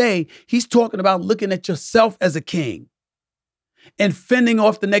to say, he's talking about looking at yourself as a king and fending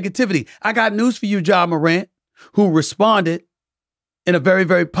off the negativity. I got news for you, Ja Morant, who responded in a very,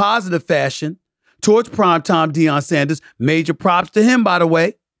 very positive fashion towards primetime Deion Sanders. Major props to him, by the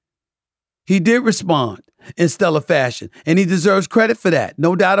way. He did respond in stellar fashion, and he deserves credit for that.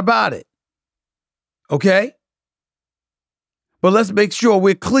 No doubt about it. Okay? But let's make sure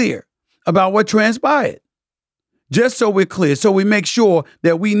we're clear about what transpired. Just so we're clear, so we make sure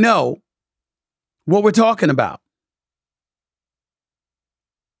that we know what we're talking about.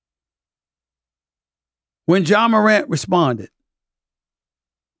 When Ja Morant responded,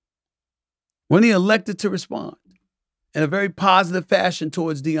 when he elected to respond in a very positive fashion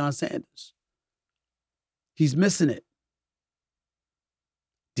towards Deion Sanders, he's missing it.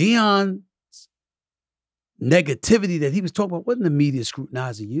 Deion's negativity that he was talking about wasn't the media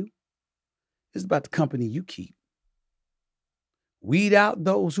scrutinizing you. It's about the company you keep. Weed out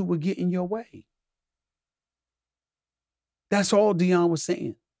those who were getting your way. That's all Deion was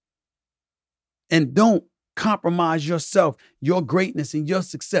saying. And don't compromise yourself, your greatness, and your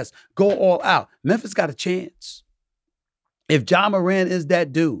success. Go all out. Memphis got a chance. If Ja Morant is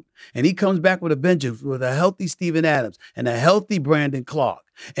that dude, and he comes back with a vengeance, with a healthy Steven Adams and a healthy Brandon Clark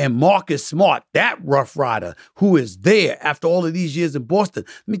and Marcus Smart, that rough rider who is there after all of these years in Boston,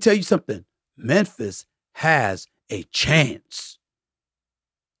 let me tell you something. Memphis has a chance.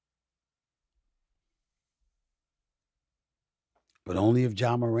 But only if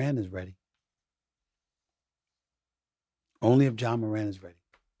Ja Morant is ready. Only if Ja Morant is ready.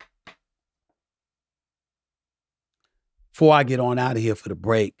 Before I get on out of here for the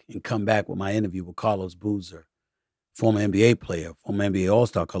break and come back with my interview with Carlos Boozer, former NBA player, former NBA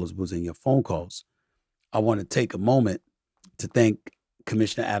All-Star Carlos Boozer, and your phone calls, I want to take a moment to thank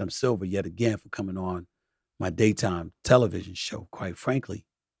Commissioner Adam Silver yet again for coming on my daytime television show. Quite frankly,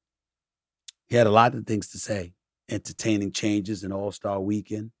 he had a lot of things to say, entertaining changes in All-Star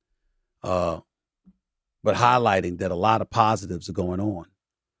Weekend, but highlighting that a lot of positives are going on.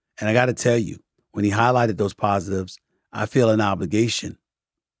 And I got to tell you, when he highlighted those positives, I feel an obligation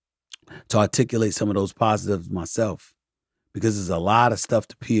to articulate some of those positives myself, because there's a lot of stuff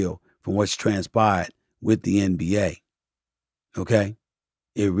to peel from what's transpired with the NBA. Okay?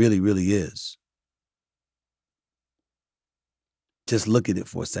 It really, really is. Just look at it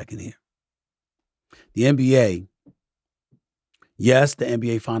for a second here. The NBA, yes, the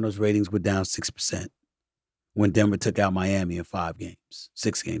NBA Finals ratings were down 6% when Denver took out Miami in 5 games,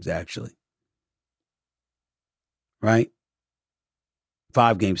 6 games actually. Right?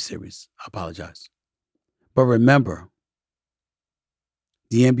 5-game series. I apologize. But remember,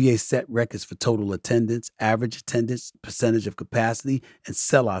 the NBA set records for total attendance, average attendance, percentage of capacity, and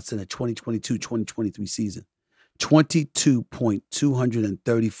sellouts in the 2022-2023 season.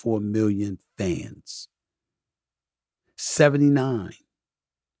 22.234 million fans.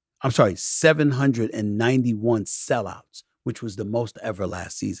 791 sellouts, which was the most ever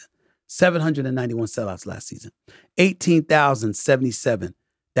last season. 791 sellouts last season. 18,077.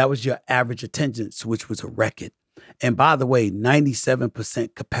 That was your average attendance, which was a record. And by the way,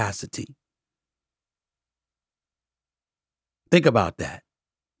 97% capacity. Think about that.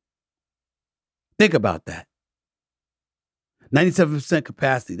 Think about that. 97%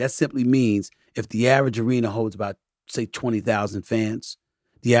 capacity. That simply means if the average arena holds about say 20,000 fans.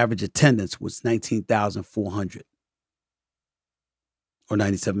 The average attendance was 19,400 or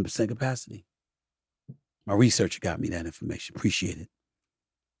 97% capacity. My researcher got me that information. Appreciate it.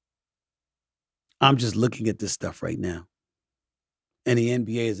 I'm just looking at this stuff right now. And the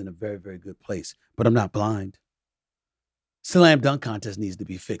NBA is in a very, very good place. But I'm not blind. Slam dunk contest needs to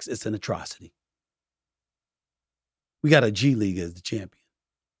be fixed. It's an atrocity. We got a G League as the champion.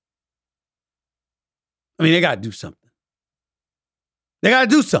 I mean, they got to do something. They got to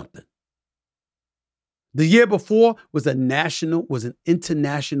do something. The year before was an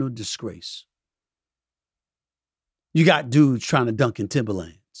international disgrace. You got dudes trying to dunk in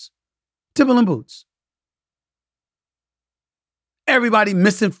Timberland boots. Everybody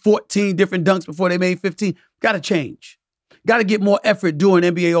missing 14 different dunks before they made 15. Got to change. Got to get more effort during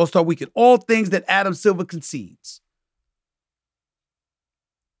NBA All-Star Weekend. All things that Adam Silver concedes.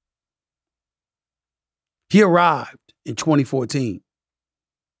 He arrived in 2014.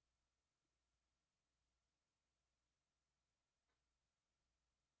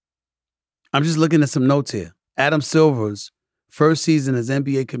 I'm just looking at some notes here. Adam Silver's first season as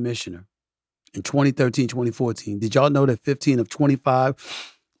NBA commissioner in 2013-2014. Did y'all know that 15 of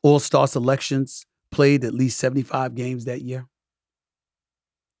 25 All-Star selections played at least 75 games that year?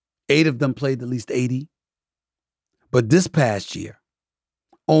 8 of them played at least 80. But this past year,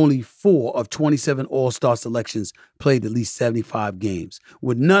 only 4 of 27 All-Star selections played at least 75 games,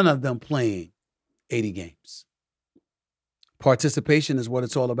 with none of them playing 80 games. Participation is what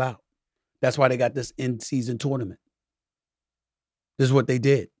it's all about. That's why they got this in-season tournament. This is what they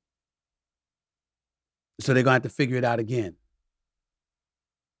did. So they're going to have to figure it out again.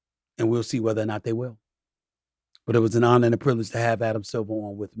 And we'll see whether or not they will. But it was an honor and a privilege to have Adam Silver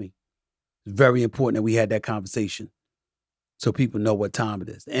on with me. It's very important that we had that conversation so people know what time it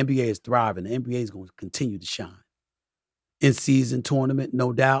is. The NBA is thriving. The NBA is going to continue to shine. In-season tournament,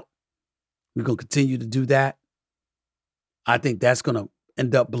 no doubt. We're going to continue to do that. I think that's going to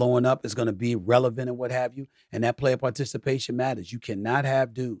end up blowing up. It's going to be relevant and what have you. And that player participation matters. You cannot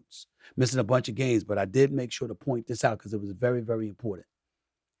have dudes missing a bunch of games. But I did make sure to point this out because it was very, very important.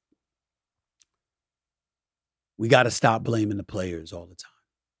 We got to stop blaming the players all the time.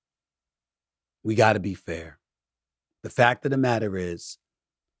 We got to be fair. The fact of the matter is,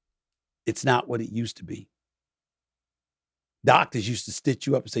 it's not what it used to be. Doctors used to stitch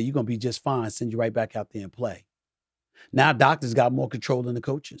you up and say, you're going to be just fine, send you right back out there and play. Now doctors got more control than the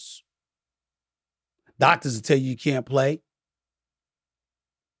coaches. Doctors will tell you can't play.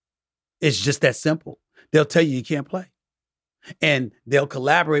 It's just that simple. They'll tell you can't play. And they'll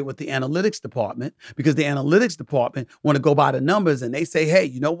collaborate with the analytics department because the analytics department want to go by the numbers and they say, hey,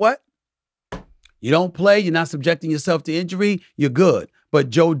 you know what? You don't play, you're not subjecting yourself to injury, you're good. But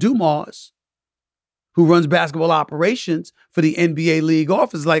Joe Dumars, who runs basketball operations for the NBA league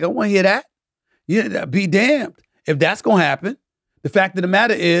office, is like, I want to hear that. Yeah, be damned if that's going to happen. The fact of the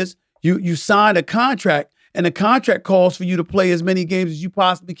matter is you signed a contract and the contract calls for you to play as many games as you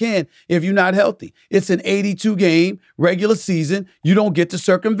possibly can if you're not healthy. It's an 82-game regular season. You don't get to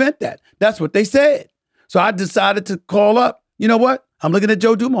circumvent that. That's what they said. So I decided to call up. You know what? I'm looking at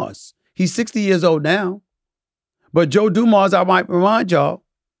Joe Dumars. He's 60 years old now. But Joe Dumars, I might remind y'all,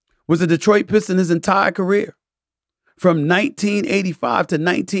 was a Detroit Piston his entire career. From 1985 to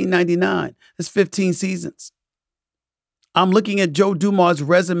 1999. That's 15 seasons. I'm looking at Joe Dumars'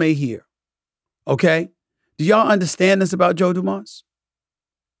 resume here. Okay? Do y'all understand this about Joe Dumars?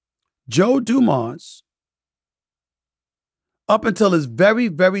 Joe Dumars, up until his very,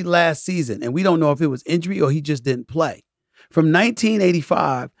 very last season, and we don't know if it was injury or he just didn't play, from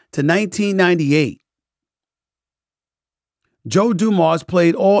 1985 to 1998, Joe Dumars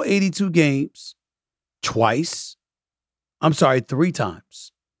played all 82 games three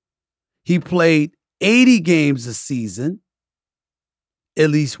times. He played 80 games a season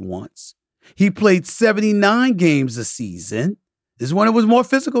at least once. He played 79 games a season. This is when it was more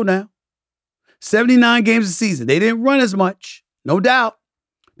physical now. 79 games a season. They didn't run as much, no doubt.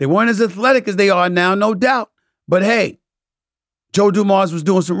 They weren't as athletic as they are now, no doubt. But hey, Joe Dumars was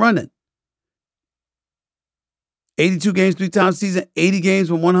doing some running. 82 games 3 times a season, 80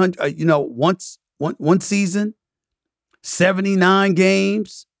 games with 100, one season, 79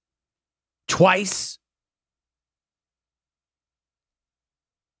 games twice.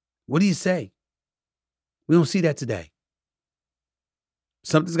 What do you say? We don't see that today.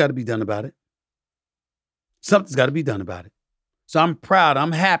 Something's got to be done about it. Something's got to be done about it. So I'm proud,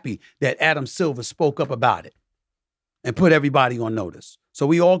 I'm happy that Adam Silver spoke up about it and put everybody on notice. So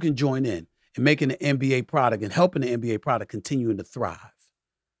we all can join in making the NBA product and helping the NBA product continuing to thrive.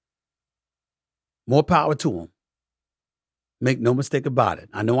 More power to them. Make no mistake about it.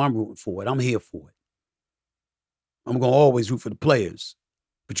 I know I'm rooting for it. I'm here for it. I'm going to always root for the players.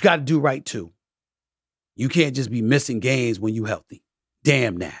 But you got to do right, too. You can't just be missing games when you healthy.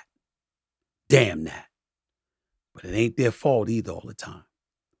 Damn that. Damn that. But it ain't their fault either all the time.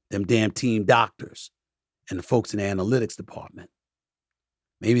 Them damn team doctors and the folks in the analytics department.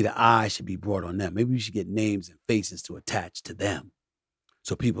 Maybe the eye should be brought on them. Maybe we should get names and faces to attach to them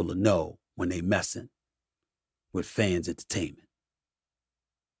so people will know when they messing with fans' entertainment.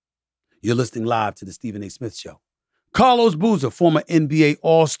 You're listening live to the Stephen A. Smith Show. Carlos Boozer, former NBA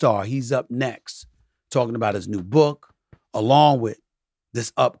All-Star, he's up next talking about his new book along with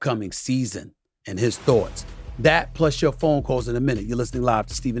this upcoming season and his thoughts. That plus your phone calls in a minute. You're listening live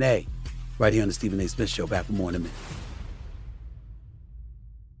to Stephen A. right here on the Stephen A. Smith Show. Back with more in a minute.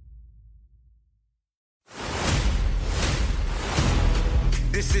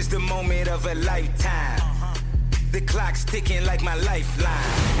 This is the moment of a lifetime. The clock's ticking like my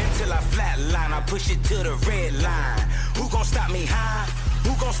lifeline. Until I flatline, I push it to the red line. Who gon' stop me high?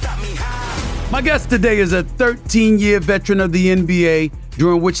 Who gon' stop me high? My guest today is a 13-year veteran of the NBA,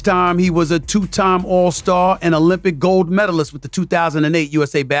 during which time he was a two-time All-Star and Olympic gold medalist with the 2008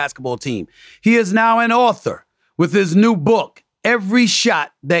 USA basketball team. He is now an author with his new book, Every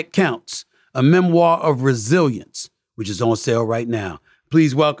Shot That Counts, a memoir of resilience, which is on sale right now.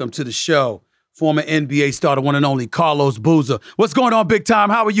 Please welcome to the show, former NBA star, the one and only Carlos Boozer. What's going on, big time?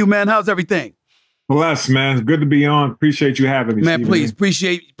 How are you, man? How's everything? Bless, man. Good to be on. Appreciate you having me, man. Stephen. Please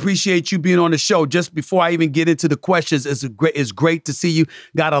appreciate you being on the show. Just before I even get into the questions, it's great to see you.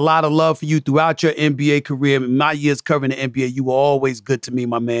 Got a lot of love for you throughout your NBA career. In my years covering the NBA, you were always good to me,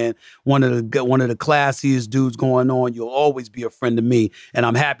 my man. One of the classiest dudes going on. You'll always be a friend to me, and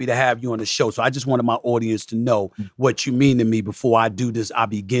I'm happy to have you on the show. So I just wanted my audience to know what you mean to me before I do this. I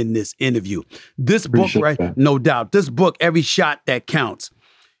begin this interview. This book, right? That. No doubt. This book, Every Shot That Counts.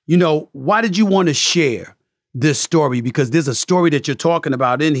 You know, why did you want to share this story? Because there's a story that you're talking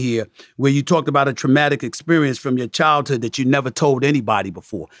about in here where you talked about a traumatic experience from your childhood that you never told anybody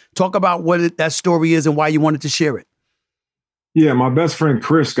before. Talk about what that story is and why you wanted to share it. Yeah, my best friend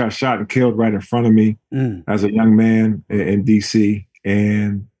Chris got shot and killed right in front of me as a young man in D.C.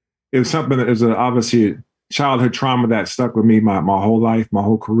 And it was something that was obviously a childhood trauma that stuck with me my whole life, my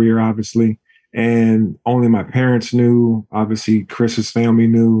whole career, obviously. And only my parents knew. Obviously, Chris's family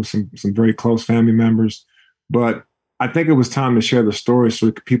knew, some very close family members. But I think it was time to share the story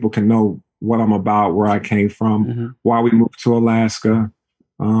so people can know what I'm about, where I came from, why we moved to Alaska,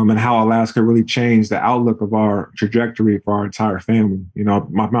 and how Alaska really changed the outlook of our trajectory for our entire family. You know,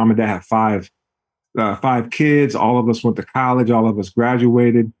 my mom and dad had five kids. All of us went to college. All of us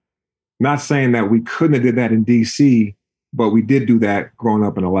graduated. Not saying that we couldn't have did that in D.C., but we did do that growing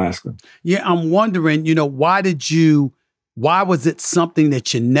up in Alaska. Yeah, I'm wondering, you know, why was it something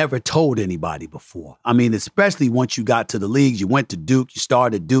that you never told anybody before? I mean, especially once you got to the leagues, you went to Duke, you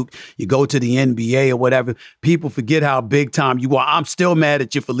started Duke, you go to the NBA or whatever. People forget how big time you are. I'm still mad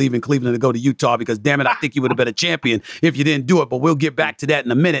at you for leaving Cleveland to go to Utah because, damn it, I think you would have been a champion if you didn't do it. But we'll get back to that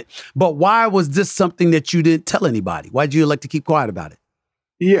in a minute. But why was this something that you didn't tell anybody? Why did you like to keep quiet about it?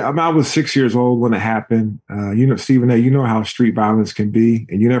 Yeah, I mean, I was 6 years old when it happened. You know, Stephen A., you know how street violence can be,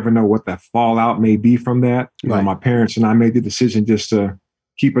 and you never know what that fallout may be from that. You know, my parents and I made the decision just to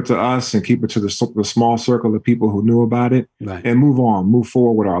keep it to us and keep it to the small circle of people who knew about it and move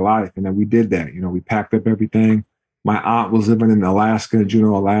forward with our life. And then we did that. You know, we packed up everything. My aunt was living in Alaska,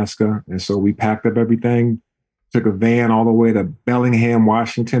 Juneau, Alaska. And so we packed up everything, took a van all the way to Bellingham,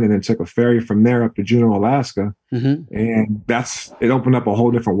 Washington, and then took a ferry from there up to Juneau, Alaska. And it opened up a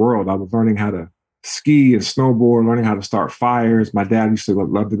whole different world. I was learning how to ski and snowboard, learning how to start fires. My dad used to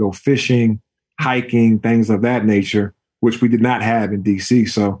love to go fishing, hiking, things of that nature, which we did not have in D.C.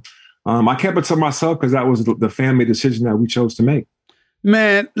 So I kept it to myself because that was the family decision that we chose to make.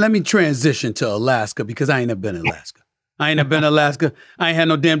 Man, let me transition to Alaska because I ain't never been in Alaska. I ain't never been to Alaska. I ain't had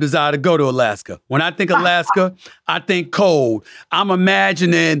no damn desire to go to Alaska. When I think Alaska, I think cold. I'm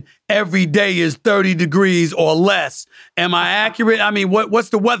imagining every day is 30 degrees or less. Am I accurate? I mean, what's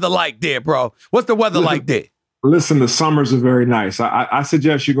the weather like there, bro? What's the weather like there? Listen, the summers are very nice. I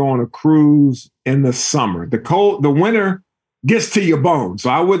suggest you go on a cruise in the summer. The winter gets to your bones.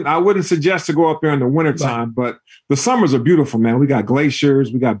 So I wouldn't suggest to go up there in the wintertime, but the summers are beautiful, man. We got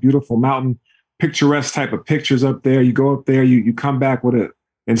glaciers. We got beautiful mountain picturesque type of pictures up there. You go up there, you come back with an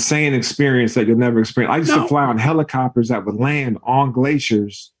insane experience that you'll never experience. I used to fly on helicopters that would land on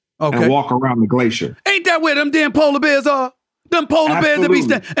glaciers and walk around the glacier. Ain't that where them damn polar bears are? Them polar bears that be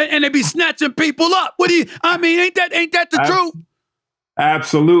and they be snatching people up. What do you? I mean, ain't that the truth?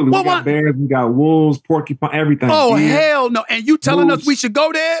 Absolutely. Well, we got bears, we got wolves, porcupine, everything. Oh, deer, hell no. And you telling wolves. us we should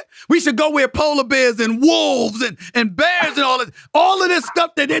go there? We should go where polar bears and wolves and bears and all of this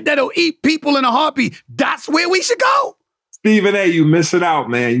stuff that'll eat people in a heartbeat. That's where we should go. Stephen A., you missing out,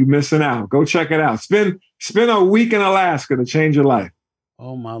 man. You missing out. Go check it out. Spend a week in Alaska to change your life.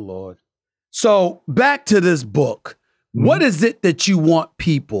 Oh, my Lord. So back to this book. What is it that you want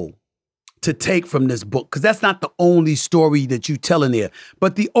people to take from this book? Because that's not the only story that you tell in there.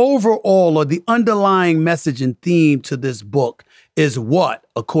 But the overall or the underlying message and theme to this book is what,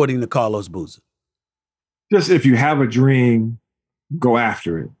 according to Carlos Boozer? Just if you have a dream, go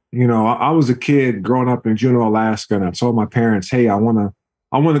after it. You know, I was a kid growing up in Juneau, Alaska, and I told my parents, hey, I want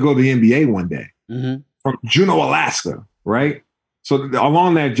to go to the NBA one day from Juneau, Alaska, right? So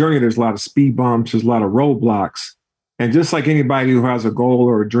along that journey, there's a lot of speed bumps, there's a lot of roadblocks. And just like anybody who has a goal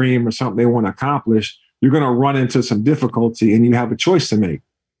or a dream or something they want to accomplish, you're going to run into some difficulty and you have a choice to make.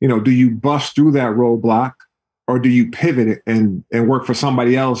 You know, do you bust through that roadblock or do you pivot and work for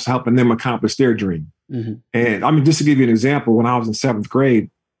somebody else, helping them accomplish their dream? And I mean, just to give you an example, when I was in 7th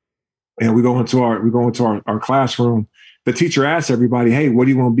grade and we go into our classroom, the teacher asked everybody, hey, what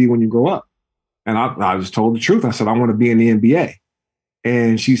do you want to be when you grow up? And I was told the truth. I said, I want to be in the NBA.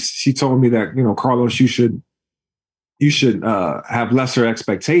 And she told me that, you know, Carlos, you should have lesser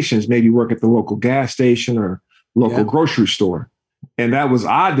expectations, maybe work at the local gas station or local grocery store. And that was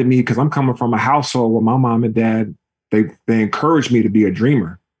odd to me because I'm coming from a household where my mom and dad, they encouraged me to be a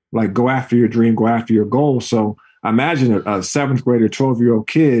dreamer, like go after your dream, go after your goal. So imagine a 7th grader, 12-year-old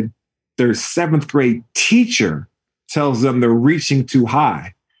kid, their 7th grade teacher tells them they're reaching too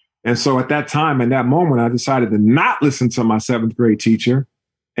high. And so at that time, in that moment, I decided to not listen to my 7th grade teacher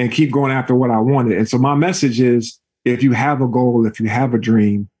and keep going after what I wanted. And so my message is, if you have a goal, if you have a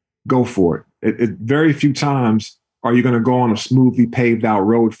dream, go for it. Very few times are you going to go on a smoothly paved out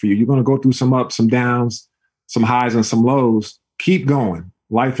road for you. You're going to go through some ups, some downs, some highs and some lows. Keep going.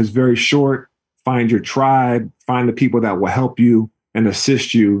 Life is very short. Find your tribe. Find the people that will help you and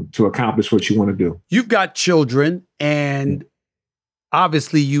assist you to accomplish what you want to do. You've got children, and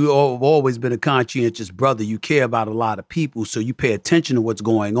obviously you have always been a conscientious brother. You care about a lot of people, so you pay attention to what's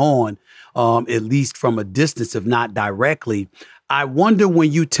going on, at least from a distance, if not directly. I wonder,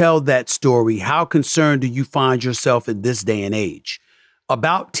 when you tell that story, how concerned do you find yourself in this day and age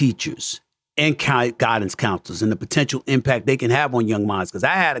about teachers and guidance counselors and the potential impact they can have on young minds? Because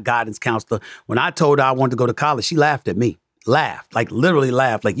I had a guidance counselor, when I told her I wanted to go to college, she laughed at me. Like literally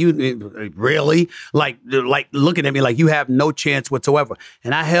laughed, like, you really, like looking at me like you have no chance whatsoever.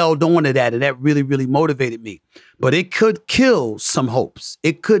 And I held on to that, and that really, really motivated me. But it could kill some hopes.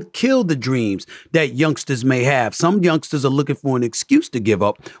 It could kill the dreams that youngsters may have. Some youngsters are looking for an excuse to give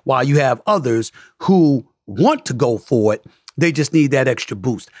up, while you have others who want to go for it. They just need that extra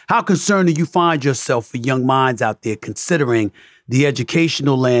boost. How concerned do you find yourself for young minds out there, considering the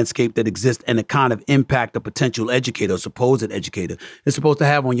educational landscape that exists and the kind of impact a potential educator or supposed educator is supposed to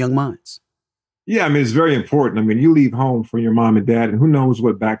have on young minds? Yeah, I mean, it's very important. I mean, you leave home from your mom and dad, and who knows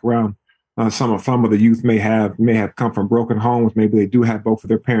what background some of the youth may have come from broken homes. Maybe they do have both of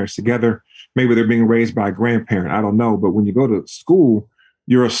their parents together. Maybe they're being raised by a grandparent. I don't know. But when you go to school,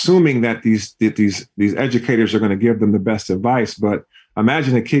 you're assuming that these educators are going to give them the best advice. But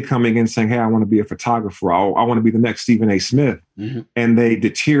imagine a kid coming in saying, hey, I want to be a photographer. I want to be the next Stephen A. Smith. And they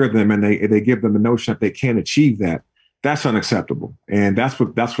deter them, and they give them the notion that they can't achieve that. That's unacceptable. And that's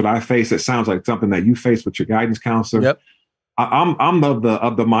what I face. It sounds like something that you face with your guidance counselor. Yep. I'm of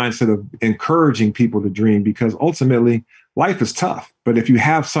the mindset of encouraging people to dream, because ultimately life is tough. But if you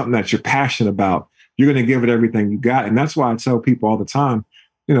have something that you're passionate about, you're going to give it everything you got. And that's why I tell people all the time,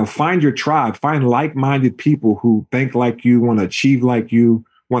 you know, find your tribe, find like-minded people who think like you, want to achieve like you,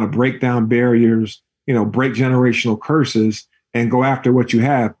 want to break down barriers, you know, break generational curses, and go after what you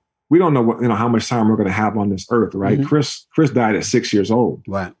have. We don't know how much time we're going to have on this earth, right? Chris died at 6 years old.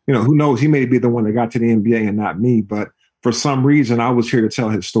 Right. You know, who knows? He may be the one that got to the NBA and not me, but for some reason, I was here to tell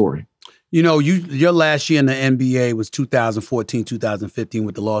his story. You know, your last year in the NBA was 2014, 2015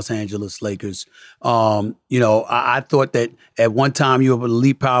 with the Los Angeles Lakers. You know, I thought that at one time you were the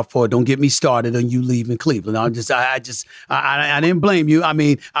elite power forward. Don't get me started on you leaving Cleveland. I didn't blame you. I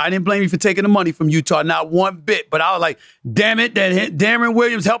mean, I didn't blame you for taking the money from Utah, not one bit. But I was like, damn it, that Darren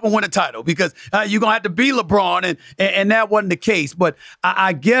Williams helped him win a title, because you're gonna have to be LeBron, and that wasn't the case. But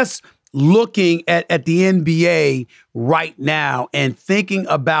I guess, looking at the NBA right now and thinking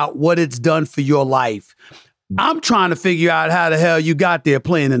about what it's done for your life, I'm trying to figure out how the hell you got there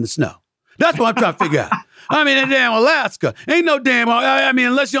playing in the snow. That's what I'm trying to figure out. I mean, in damn Alaska. Ain't no damn, I mean,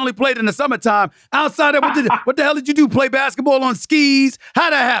 unless you only played in the summertime. Outside of what the hell did you do? Play basketball on skis?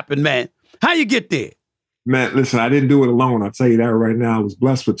 How'd that happen, man? How you get there? Man, listen, I didn't do it alone. I'll tell you that right now. I was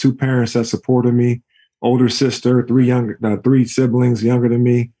blessed with 2 parents that supported me, older sister, 3 siblings younger than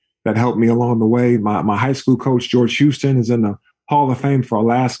me that helped me along the way. My high school coach, George Houston, is in the Hall of Fame for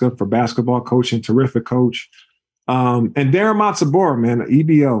Alaska for basketball coaching, terrific coach. And Darren Matsubara, man,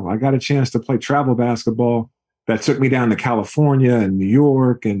 EBO. I got a chance to play travel basketball that took me down to California and New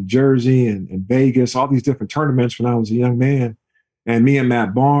York and Jersey and Vegas, all these different tournaments when I was a young man. And me and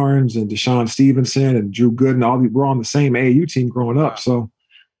Matt Barnes and Deshaun Stevenson and Drew Gooden, we're on the same AAU team growing up. So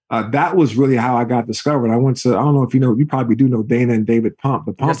that was really how I got discovered. I don't know if you know, you probably do know Dana and David Pump.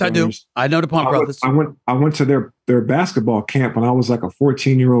 The Pump yes, I do. I know the Pump brothers. I went to their basketball camp when I was like a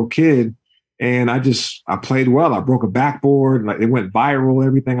 14-year-old kid. And I played well. I broke a backboard. Like, it went viral.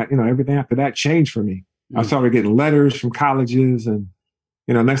 Everything after that changed for me. I started getting letters from colleges, and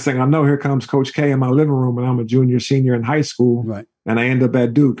next thing I know, here comes Coach K in my living room, and I'm a junior, senior in high school, right? And I end up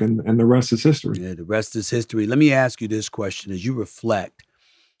at Duke, and the rest is history. Yeah, the rest is history. Let me ask you this question: as you reflect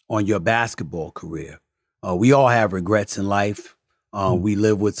on your basketball career, we all have regrets in life. We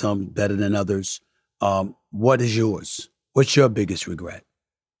live with some better than others. What is yours? What's your biggest regret?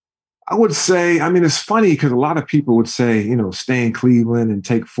 I would say, I mean, it's funny because a lot of people would say, stay in Cleveland and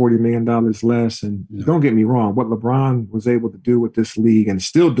take $40 million less. And don't get me wrong, what LeBron was able to do with this league and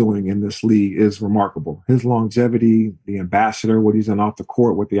still doing in this league is remarkable. His longevity, the ambassador, what he's done off the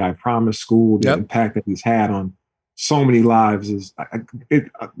court with the I Promise School, the impact that he's had on so many lives is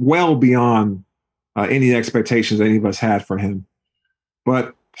well beyond any expectations any of us had for him.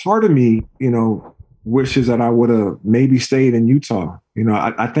 But part of me, wishes that I would have maybe stayed in Utah.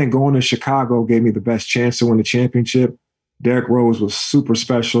 I think going to Chicago gave me the best chance to win the championship. Derrick Rose was super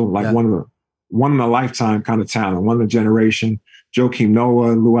special, like one in a lifetime kind of talent, one in a generation. Joakim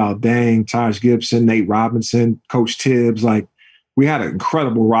Noah, Luol Deng, Taj Gibson, Nate Robinson, Coach Tibbs. Like, we had an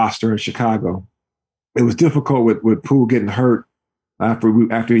incredible roster in Chicago. It was difficult with Poole getting hurt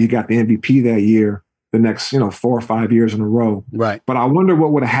after he got the MVP that year. The next, 4 or 5 years in a row. Right. But I wonder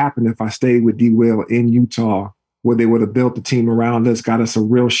what would have happened if I stayed with D. Will in Utah, where they would have built the team around us, got us a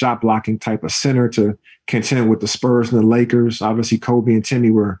real shot blocking type of center to contend with the Spurs and the Lakers. Obviously, Kobe and Timmy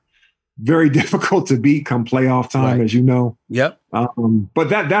were very difficult to beat come playoff time, as you know. Yep. But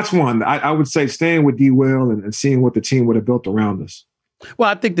that's one. I would say staying with D. Will and seeing what the team would have built around us. Well,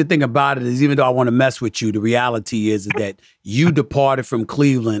 I think the thing about it is, even though I want to mess with you, the reality is that you departed from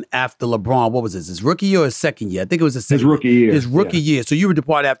Cleveland after LeBron. What was this? His rookie year or his second year? I think it was his second. His rookie year. His rookie year. So you were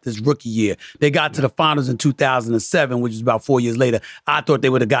departed after his rookie year. They got to the finals in 2007, which is about 4 years later. I thought they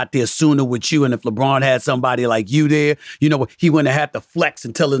would have got there sooner with you. And if LeBron had somebody like you there, he wouldn't have had to flex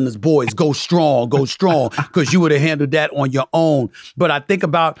and telling his boys, go strong, because you would have handled that on your own. But I think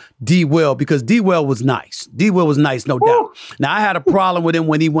about D. Will, because D. Will was nice. D. Will was nice, no doubt. Now, I had a problem with him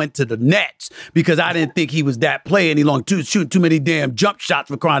when he went to the Nets because I didn't think he was that player any longer, shooting too many damn jump shots,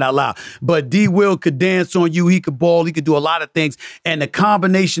 for crying out loud. But D. Will could dance on you. He could ball. He could do a lot of things. And the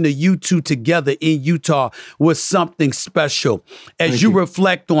combination of you two together in Utah was something special. As you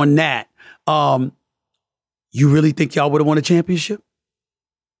reflect on that, you really think y'all would have won a championship?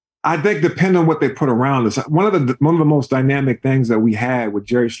 I think depending on what they put around us, one of the most dynamic things that we had with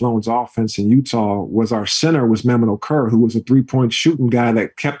Jerry Sloan's offense in Utah was our center was Mehmet Okur, who was a 3-point shooting guy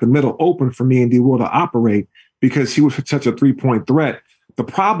that kept the middle open for me and D. Will to operate because he was such a 3-point threat. The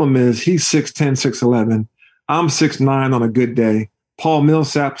problem is he's 6'10", 6'11". I'm 6'9" on a good day. Paul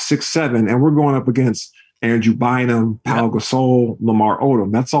Millsap 6'7", and we're going up against Andrew Bynum, Pau Gasol, Lamar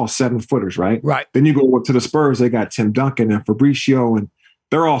Odom. That's all 7-footers, right? Right. Then you go to the Spurs. They got Tim Duncan and Fabricio, and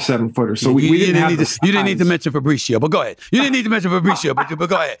they're all 7-footers. So we didn't have the size. You didn't need to mention Fabricio, but go ahead. You didn't need to mention Fabricio, but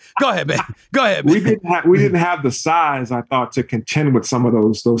go ahead. Go ahead, man. Go ahead, man. We didn't have the size, I thought, to contend with some of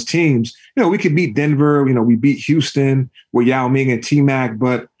those teams. We could beat Denver. We beat Houston with Yao Ming and T-Mac.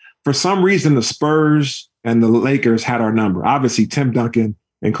 But for some reason, the Spurs and the Lakers had our number. Obviously, Tim Duncan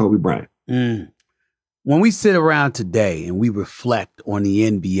and Kobe Bryant. When we sit around today and we reflect on the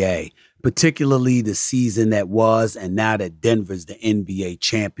NBA, particularly the season that was, and now that Denver's the NBA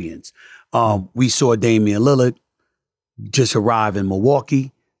champions. We saw Damian Lillard just arrive in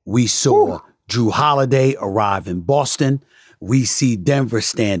Milwaukee. We saw Drew Holiday arrive in Boston. We see Denver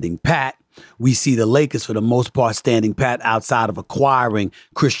standing pat. We see the Lakers, for the most part, standing pat outside of acquiring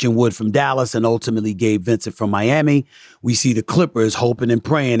Christian Wood from Dallas and ultimately Gabe Vincent from Miami. We see the Clippers hoping and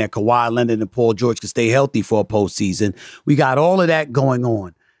praying that Kawhi Leonard and Paul George can stay healthy for a postseason. We got all of that going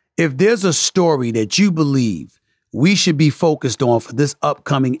on. If there's a story that you believe we should be focused on for this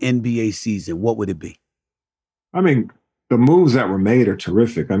upcoming NBA season, what would it be? I mean, the moves that were made are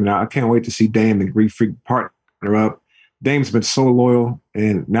terrific. I mean, I can't wait to see Dame and Greek Freak partner up. Dame's been so loyal,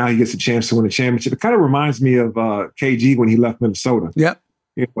 and now he gets a chance to win a championship. It kind of reminds me of KG when he left Minnesota. Yep.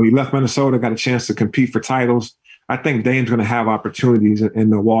 He left Minnesota, got a chance to compete for titles. I think Dame's going to have opportunities in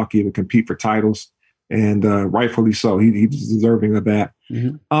Milwaukee to compete for titles, and rightfully so. He's deserving of that.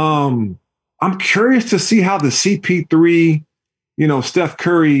 Mm-hmm. I'm curious to see how the CP3, Steph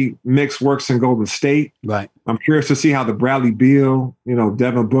Curry mix works in Golden State. Right. I'm curious to see how the Bradley Beal,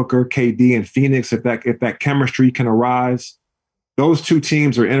 Devin Booker, KD, and Phoenix, if that chemistry can arise. Those two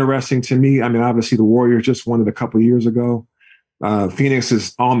teams are interesting to me. I mean, obviously the Warriors just won it a couple of years ago. Phoenix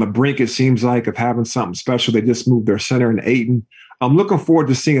is on the brink, it seems like, of having something special. They just moved their center in Ayton. I'm looking forward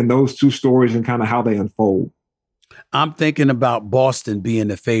to seeing those two stories and kind of how they unfold. I'm thinking about Boston being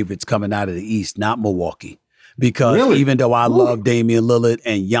the favorites coming out of the East, not Milwaukee. Because even though I love Damian Lillard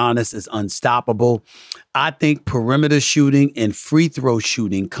and Giannis is unstoppable, I think perimeter shooting and free throw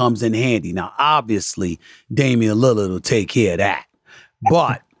shooting comes in handy. Now, obviously, Damian Lillard will take care of that.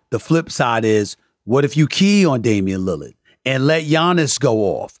 But the flip side is, what if you key on Damian Lillard and let Giannis go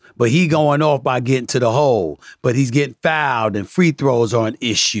off? But he going off by getting to the hole, but he's getting fouled and free throws are an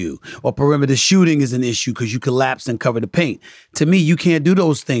issue. Or perimeter shooting is an issue because you collapse and cover the paint. To me, you can't do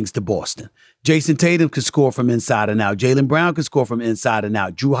those things to Boston. Jason Tatum could score from inside and out. Jaylen Brown could score from inside and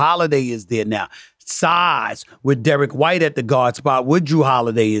out. Drew Holiday is there now. Size with Derek White at the guard spot with Drew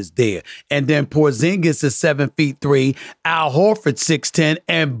Holiday is there. And then Porzingis is 7'3", Al Horford 6'10",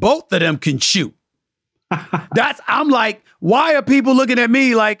 and both of them can shoot. I'm like, why are people looking at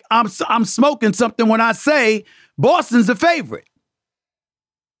me like I'm smoking something when I say Boston's the favorite?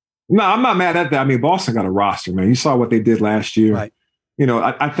 No, I'm not mad at that. I mean, Boston got a roster, man. You saw what they did last year. Right.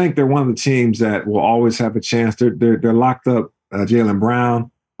 I think they're one of the teams that will always have a chance. They're locked up. Jaylen Brown,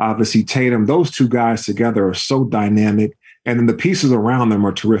 obviously Tatum. Those two guys together are so dynamic, and then the pieces around them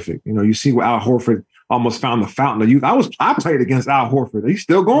are terrific. You see what Al Horford almost found the fountain of youth. I played against Al Horford. He's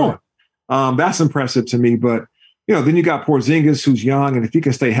still going. Right. That's impressive to me. But then you got Porzingis, who's young, and if he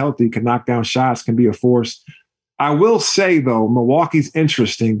can stay healthy, can knock down shots, can be a force. I will say though, Milwaukee's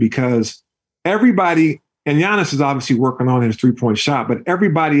interesting because everybody. And Giannis is obviously working on his three-point shot, but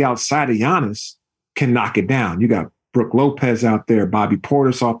everybody outside of Giannis can knock it down. You got Brook Lopez out there, Bobby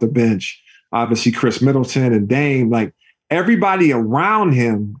Portis off the bench, obviously Chris Middleton and Dame. Like, everybody around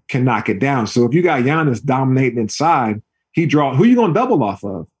him can knock it down. So if you got Giannis dominating inside, who you going to double off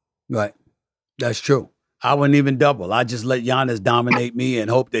of? Right. That's true. I wouldn't even double. I just let Giannis dominate me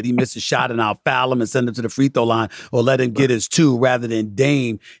and hope that he misses a shot and I'll foul him and send him to the free throw line or let him get his two rather than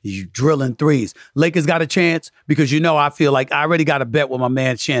Dame drilling threes. Lakers got a chance because I feel like I already got a bet with my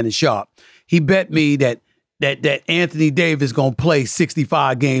man Shannon Sharp. He bet me that Anthony Davis going to play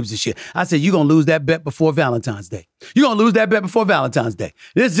 65 games this year. I said, you're going to lose that bet before Valentine's Day. You're going to lose that bet before Valentine's Day.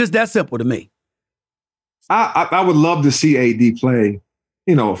 It's just that simple to me. I would love to see AD play.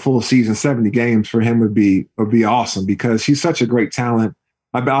 A full season, 70 games for him would be awesome because he's such a great talent.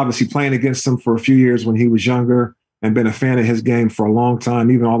 I've been obviously playing against him for a few years when he was younger and been a fan of his game for a long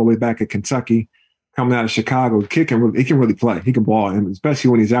time, even all the way back at Kentucky, coming out of Chicago. He can really play. He can ball, and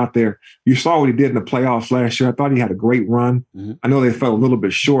especially when he's out there. You saw what he did in the playoffs last year. I thought he had a great run. Mm-hmm. I know they fell a little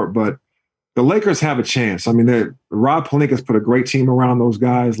bit short, but the Lakers have a chance. I mean, Rob Pelinka's put a great team around those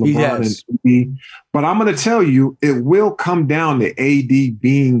guys, LeBron and AD. But I'm going to tell you, it will come down to AD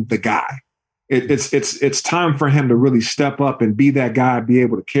being the guy. It's time for him to really step up and be that guy, be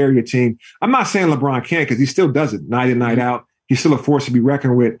able to carry a team. I'm not saying LeBron can't because he still does it night in, night out. He's still a force to be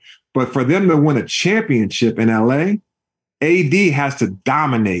reckoned with. But for them to win a championship in LA, AD has to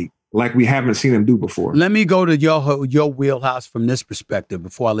dominate like we haven't seen him do before. Let me go to your wheelhouse from this perspective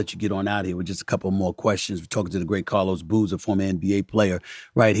before I let you get on out of here with just a couple more questions. We're talking to the great Carlos Boozer, former NBA player,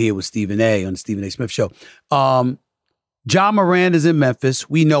 right here with Stephen A. on the Stephen A. Smith Show. Ja Morant is in Memphis.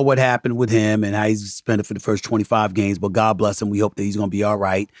 We know what happened with him and how he's spent it for the first 25 games, but God bless him. We hope that he's going to be all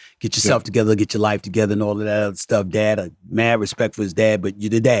right. Get yourself together, get your life together and all of that other stuff. Dad, mad respect for his dad, but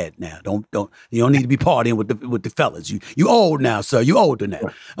you're the dad now. You don't need to be partying with the fellas. You old now, sir. You older now.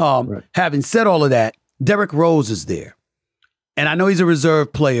 Right. Having said all of that, Derrick Rose is there. And I know he's a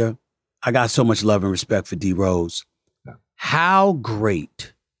reserve player. I got so much love and respect for D Rose. Yeah. How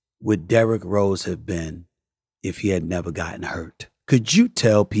great would Derrick Rose have been if he had never gotten hurt? Could you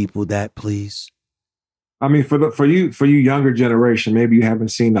tell people that, please? I mean, for you younger generation, maybe you haven't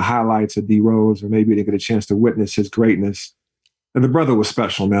seen the highlights of D Rose, or maybe you didn't get a chance to witness his greatness. And the brother was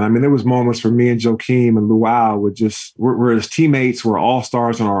special, man. I mean, there was moments for me and Joakim and Luau we're his teammates, we're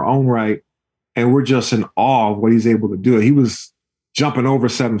all-stars in our own right, and we're just in awe of what he's able to do. He was jumping over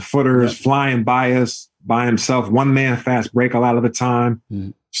 7-footers, flying by us, by himself, one man fast break a lot of the time.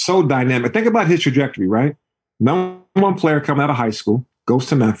 So dynamic. Think about his trajectory, right? Number one player coming out of high school, goes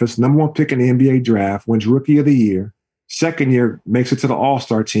to Memphis, number one pick in the NBA draft, wins Rookie of the Year. Second year, makes it to the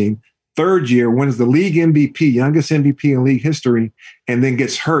All-Star team. Third year, wins the league MVP, youngest MVP in league history, and then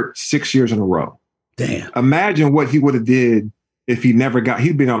gets hurt 6 years in a row. Damn. Imagine what he would have did if he'd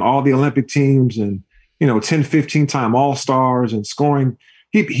been on all the Olympic teams and, 10, 15-time All-Stars and scoring.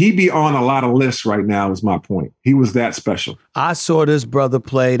 He'd be on a lot of lists right now is my point. He was that special. I saw this brother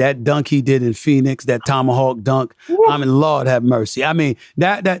play. That dunk he did in Phoenix, that tomahawk dunk. Woo. I mean, Lord have mercy. I mean,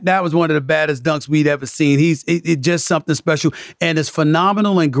 that was one of the baddest dunks we'd ever seen. It's just something special. And as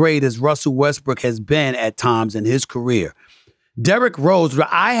phenomenal and great as Russell Westbrook has been at times in his career, Derrick Rose,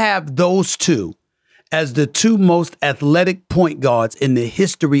 I have those two as the two most athletic point guards in the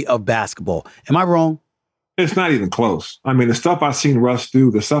history of basketball. Am I wrong? It's not even close. I mean, the stuff I've seen Russ do,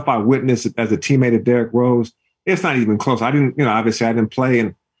 the stuff I witnessed as a teammate of Derrick Rose, it's not even close. I didn't, obviously I didn't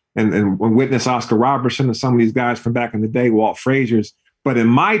play and witness Oscar Robertson and some of these guys from back in the day, Walt Frazier's. But in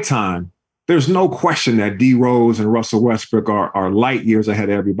my time, there's no question that D Rose and Russell Westbrook are light years ahead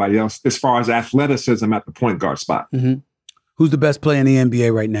of everybody else as far as athleticism at the point guard spot. Mm-hmm. Who's the best player in the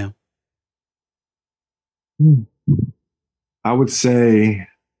NBA right now? I would say,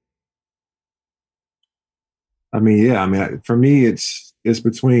 for me, it's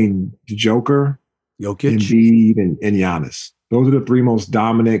between Joker, Jokic, Embiid, and Giannis. Those are the three most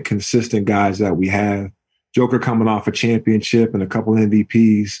dominant, consistent guys that we have. Joker coming off a championship and a couple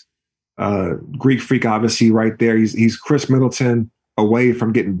MVPs. Greek Freak, obviously, right there. He's Chris Middleton away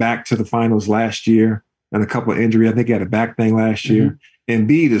from getting back to the finals last year and a couple of injuries. I think he had a back thing last year.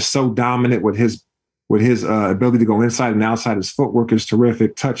 Embiid is so dominant with his ability to go inside and outside. His footwork is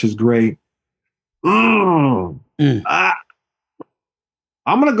terrific. Touch is great. I'm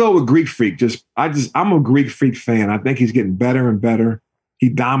gonna go with Greek Freak. I'm a Greek Freak fan. I think he's getting better and better. He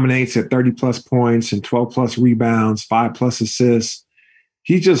dominates at 30 plus points and 12 plus rebounds, 5 plus assists.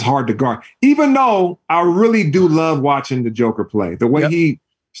 He's just hard to guard. Even though I really do love watching the Joker play, the way he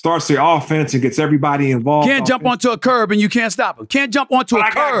starts the offense and gets everybody involved. Can't jump onto a curb and you can't stop him. Can't jump onto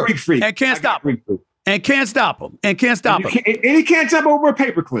a curb and can't stop him. And can't stop him. And can't stop him. And he can't jump over a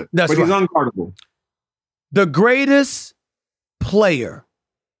paperclip. But he's unguardable. The greatest player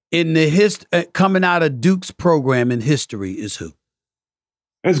in the coming out of Duke's program in history is who?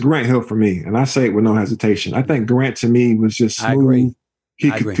 It's Grant Hill for me, and I say it with no hesitation. I think Grant to me was just smooth. I agree.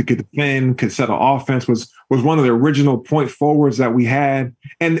 He could defend, could set an offense. Was one of the original point forwards that we had.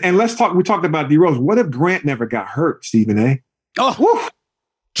 And let's talk. We talked about D Rose. What if Grant never got hurt, Stephen A? Oh, woo.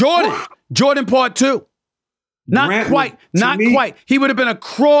 Jordan Part 2. Not Grant quite. He would have been a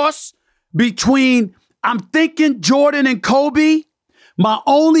cross between. I'm thinking Jordan and Kobe. My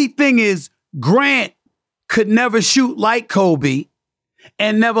only thing is Grant could never shoot like Kobe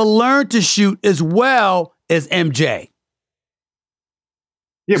and never learned to shoot as well as MJ.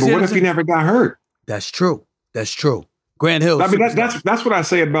 Yeah, but what if he never got hurt? That's true. Grant Hill. I mean, that's what I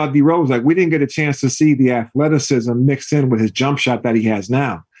say about D Rose. Like, we didn't get a chance to see the athleticism mixed in with his jump shot that he has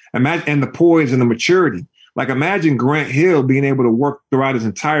now. Imagine, and the poise and the maturity. Like, imagine Grant Hill being able to work throughout his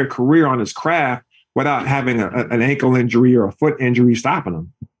entire career on his craft without having an ankle injury or a foot injury stopping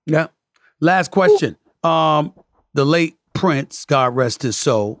him. Yeah. Last question. The late Prince, God rest his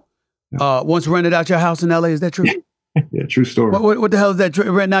soul, once rented out your house in LA. Is that true? Yeah, true story. What the hell is that,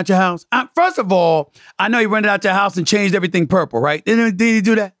 renting out your house? First of all, I know he rented out your house and changed everything purple, right? Did he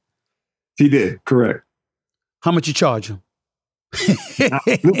do that? He did, correct. How much you charge him?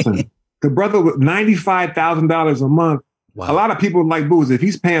 Listen, the brother with $95,000 a month. Wow. A lot of people like Booz. If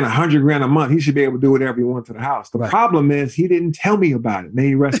he's paying $100,000 a month, he should be able to do whatever he wants to the house. The problem is he didn't tell me about it. May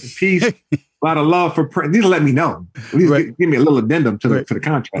he rest in peace. A lot of love for Prince. At least let me know. At least give me a little addendum to the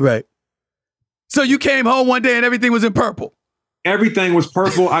contract. Right. So you came home one day and everything was in purple. Everything was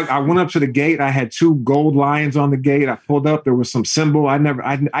purple. I went up to the gate. I had 2 gold lions on the gate. I pulled up. There was some symbol. I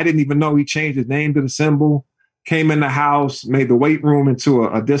didn't even know he changed his name to the symbol. Came in the house, made the weight room into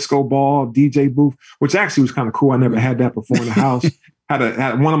a disco ball, DJ booth, which actually was kind of cool. I never had that before in the house.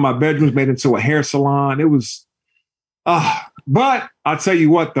 had one of my bedrooms made into a hair salon. It was, but I'll tell you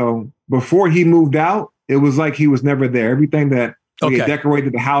what though, before he moved out, it was like he was never there. Everything that we had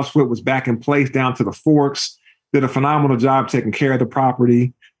decorated the house with was back in place down to the forks. Did a phenomenal job taking care of the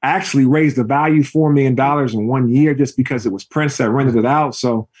property. Actually raised the value $4 million in 1 year just because it was Prince that rented it out.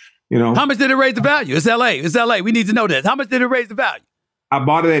 So, how much did it raise the value? It's LA. We need to know this. How much did it raise the value? I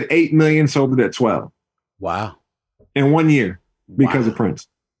bought it at $8 million, sold it at 12. Wow. In 1 year because of Prince.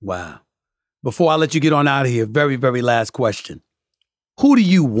 Wow. Before I let you get on out of here, very, very last question. Who do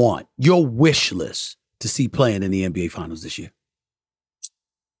you want, your wish list, to see playing in the NBA Finals this year?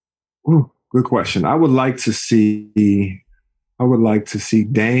 Ooh, good question. I would like to see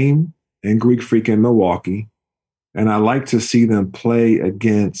Dame and Greek Freak in Milwaukee, and I like to see them play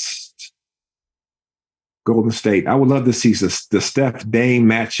against Golden State. I would love to see the Steph Dame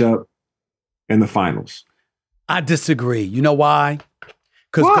matchup in the finals. I disagree. You know why?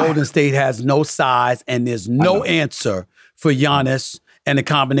 Because Golden State has no size, and there's no answer for Giannis and the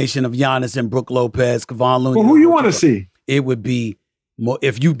combination of Giannis and Brook Lopez, Kevon Looney. Well, who you want to see? It would be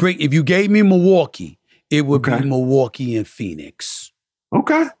if you gave me Milwaukee, it would be Milwaukee and Phoenix.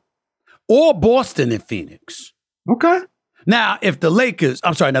 Okay. Or Boston and Phoenix. Okay. Now, if the Lakers,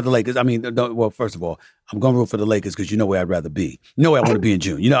 I'm sorry, not the Lakers. I mean, well, first of all, I'm going to root for the Lakers because you know where I'd rather be. You know where I want to be in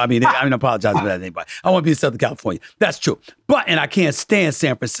June. You know, I apologize for that to anybody. I want to be in Southern California. That's true. And I can't stand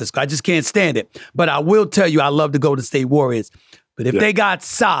San Francisco. I just can't stand it. But I will tell you, I love the Golden State Warriors. But if they got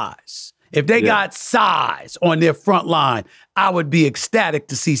size, on their front line, I would be ecstatic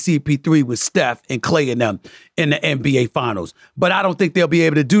to see CP3 with Steph and Clay and them in the NBA Finals. But I don't think they'll be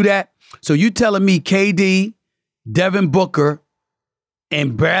able to do that. So you telling me KD, Devin Booker,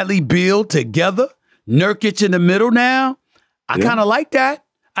 and Bradley Beal together, Nurkic in the middle now? I kind of like that.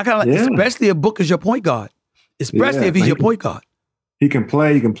 Especially if Booker's your point guard. Especially if he's your point guard. He can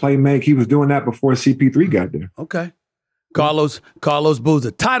play make. He was doing that before CP3 got there. Okay. Carlos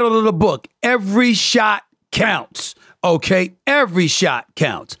Boozer. Title of the book, Every Shot Counts. Okay, every shot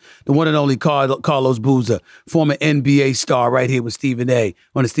counts. The one and only Carlos Boozer, former NBA star, right here with Stephen A.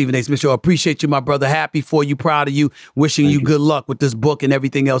 on the Stephen A. Smith Show. Appreciate you, my brother. Happy for you, proud of you. Wishing you good luck with this book and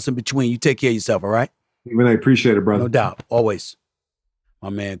everything else in between. You take care of yourself, all right? Even I appreciate it, brother. No doubt, always.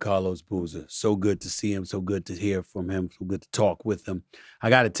 My man, Carlos Boozer. So good to see him. So good to hear from him. So good to talk with him. I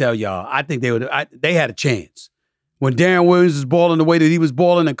got to tell y'all, I think they had a chance. When Darren Williams was balling the way that he was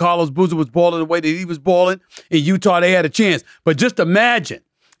balling and Carlos Boozer was balling the way that he was balling in Utah, they had a chance. But just imagine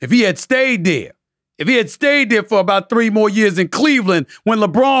if he had stayed there. If he had stayed there for about 3 more years in Cleveland when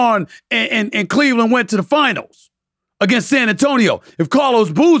LeBron and Cleveland went to the finals against San Antonio. If Carlos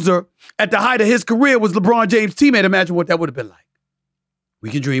Boozer, at the height of his career, was LeBron James' teammate, imagine what that would have been like.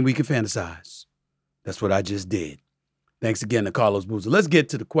 We can dream, we can fantasize. That's what I just did. Thanks again to Carlos Boozer. Let's get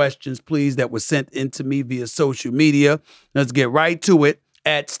to the questions, please, that were sent into me via social media. Let's get right to it.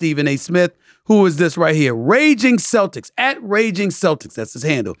 At Stephen A. Smith. Who is this right here? Raging Celtics. At Raging Celtics. That's his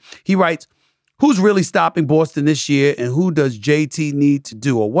handle. He writes, who's really stopping Boston this year, and who does JT need to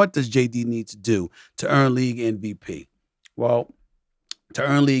do, or what does JD need to do to earn league MVP? Well, to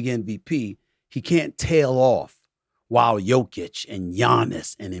earn league MVP, he can't tail off while Jokic and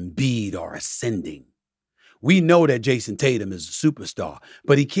Giannis and Embiid are ascending. We know that Jason Tatum is a superstar,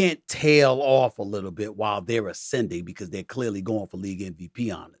 but he can't tail off a little bit while they're ascending because they're clearly going for league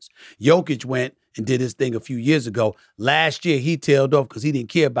MVP honors. Jokic went and did his thing a few years ago. Last year, he tailed off because he didn't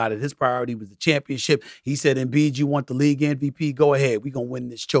care about it. His priority was the championship. He said, Embiid, you want the league MVP? Go ahead. We're going to win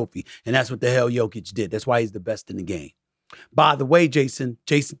this trophy. And that's what the hell Jokic did. That's why he's the best in the game. By the way, Jason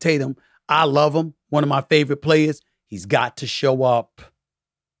Tatum, I love him. One of my favorite players. He's got to show up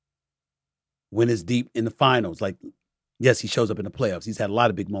when it's deep in the finals. Like, yes, he shows up in the playoffs. He's had a lot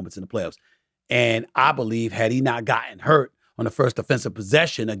of big moments in the playoffs. And I believe had he not gotten hurt on the first offensive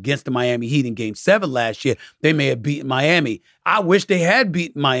possession against the Miami Heat in Game 7 last year, they may have beaten Miami. I wish they had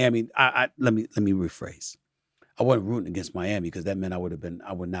beaten Miami. Let me rephrase. I wasn't rooting against Miami because that meant I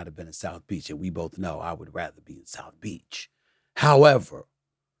would not have been in South Beach. And we both know I would rather be in South Beach. However,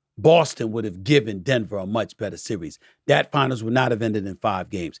 Boston would have given Denver a much better series. That finals would not have ended in 5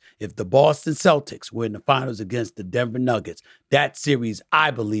 games. If the Boston Celtics were in the finals against the Denver Nuggets, that series,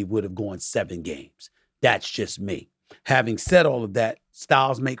 I believe, would have gone 7 games. That's just me. Having said all of that,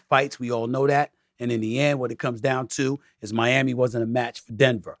 styles make fights. We all know that. And in the end, what it comes down to is Miami wasn't a match for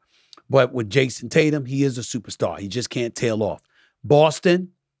Denver. But with Jason Tatum, he is a superstar. He just can't tail off.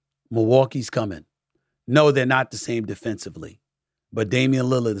 Boston, Milwaukee's coming. No, they're not the same defensively. But Damian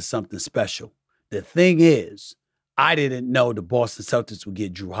Lillard is something special. The thing is, I didn't know the Boston Celtics would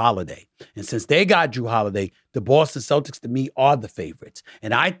get Drew Holiday. And since they got Drew Holiday, the Boston Celtics, to me, are the favorites.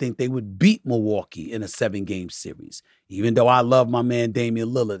 And I think they would beat Milwaukee in a 7-game series, even though I love my man Damian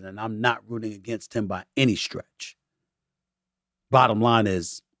Lillard, and I'm not rooting against him by any stretch. Bottom line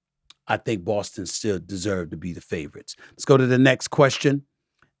is, I think Boston still deserve to be the favorites. Let's go to the next question.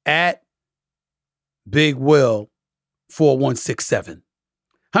 At Big Will 4167.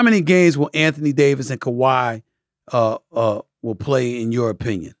 How many games will Anthony Davis and Kawhi will play in your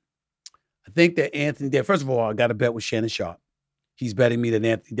opinion? I think that Anthony Davis, first of all, I got a bet with Shannon Sharp. He's betting me that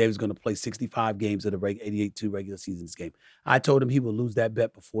Anthony Davis is going to play 65 games of the 88-2 regular season's game. I told him he will lose that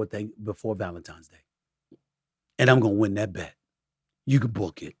bet before Valentine's Day. and I'm going to win that bet. You can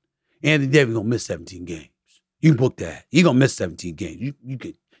book it. Anthony Davis going to miss 17 games. You can book that. He going to miss 17 games.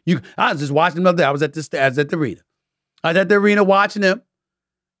 I was just watching him the other day. I was at the arena. I was at the arena watching him.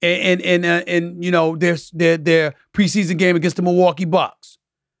 And you know, their preseason game against the Milwaukee Bucks.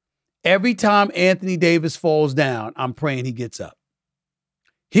 Every time Anthony Davis falls down, I'm praying he gets up.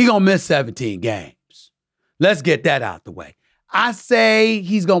 He going to miss 17 games. Let's get that out the way. I say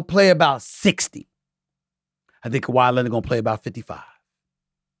he's going to play about 60. I think Kawhi Leonard going to play about 55.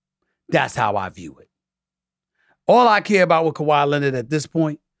 That's how I view it. All I care about with Kawhi Leonard at this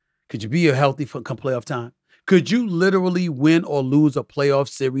point, could you be healthy for come playoff time? Could you literally win or lose a playoff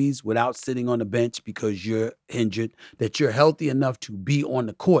series without sitting on the bench because you're injured, that you're healthy enough to be on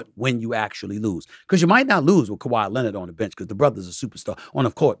the court when you actually lose? Because you might not lose with Kawhi Leonard on the bench because the brother's a superstar on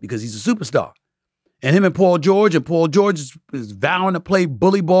the court because he's a superstar. And him and Paul George is vowing to play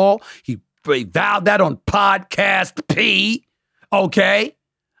bully ball. He vowed that on Podcast P. Okay?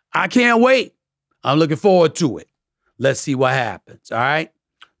 I can't wait. I'm looking forward to it. Let's see what happens, all right?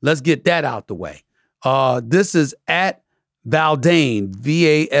 Let's get that out the way. This is at Valdain,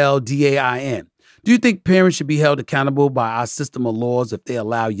 Valdain. Do you think parents should be held accountable by our system of laws if they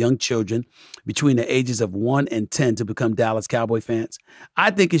allow young children between the ages of 1 and 10 to become Dallas Cowboy fans?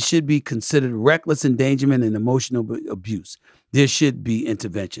 I think it should be considered reckless endangerment and emotional abuse. There should be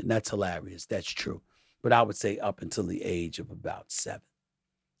intervention. That's hilarious. That's true. But I would say up until the age of about 7.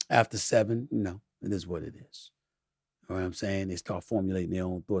 After 7, no, it is what it is. You know what I'm saying? They start formulating their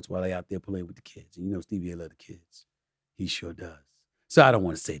own thoughts while they're out there playing with the kids. And you know Stevie A love the kids. He sure does. So I don't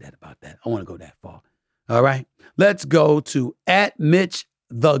want to say that about that. I want to go that far. All right? Let's go to at Mitch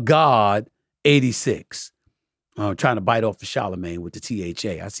the God 86. I'm trying to bite off the Charlemagne with the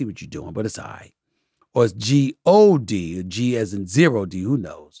THA. I see what you're doing, but it's all right. Or it's G-O-D, or G as in 0D, who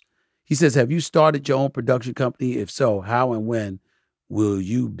knows? He says, have you started your own production company? If so, how and when will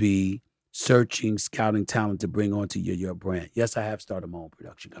you be searching, scouting talent to bring onto your brand? Yes, I have started my own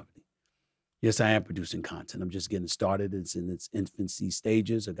production company. Yes, I am producing content. I'm just getting started. It's in its infancy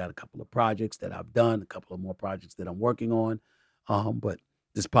stages. I got a couple of projects that I've done, a couple of more projects that I'm working on. But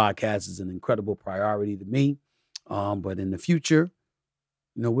this podcast is an incredible priority to me. But in the future,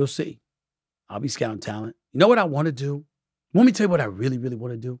 you know, we'll see. I'll be scouting talent. You know what I want to do? Let me tell you what I really, really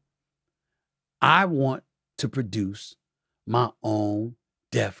want to do. I want to produce my own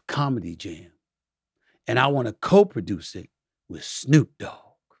Def Comedy Jam. And I want to co-produce it with Snoop Dogg.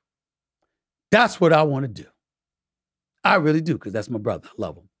 That's what I want to do. I really do, because that's my brother. I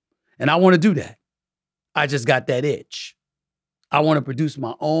love him. And I want to do that. I just got that itch. I want to produce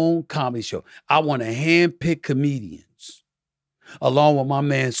my own comedy show. I want to handpick comedians along with my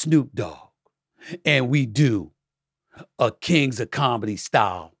man Snoop Dogg. And we do a Kings of Comedy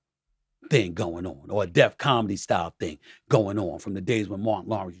style thing going on, or a Def Comedy style thing going on from the days when Mark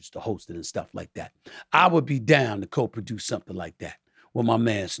Lawrence used to host it and stuff like that. I would be down to co-produce something like that with my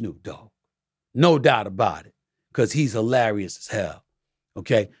man Snoop Dogg. No doubt about it, because he's hilarious as hell.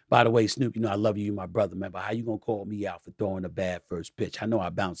 Okay? By the way, Snoop, you know I love you. You're my brother, man, but how you going to call me out for throwing a bad first pitch? I know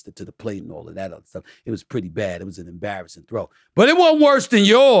I bounced it to the plate and all of that other stuff. It was pretty bad. It was an embarrassing throw. But it wasn't worse than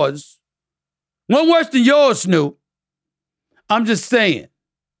yours. It wasn't worse than yours, Snoop. I'm just saying,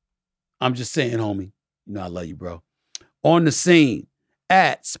 homie. You know I love you, bro. On the scene,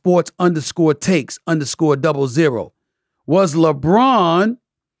 at sports_takes_00. Was LeBron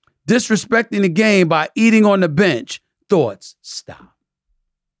disrespecting the game by eating on the bench? Thoughts? Stop.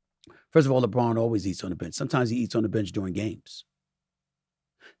 First of all, LeBron always eats on the bench. Sometimes he eats on the bench during games.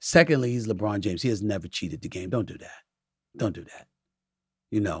 Secondly, he's LeBron James. He has never cheated the game. Don't do that. Don't do that.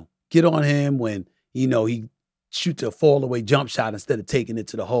 You know, get on him when, you know, he shoots a fall-away jump shot instead of taking it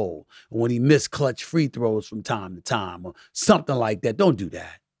to the hole, or when he missed clutch free throws from time to time, or something like that. Don't do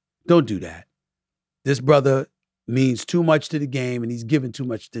that. Don't do that. This brother means too much to the game, and he's given too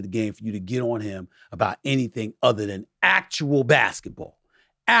much to the game for you to get on him about anything other than actual basketball.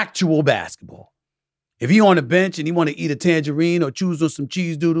 Actual basketball. If he on the bench and he want to eat a tangerine or choose on some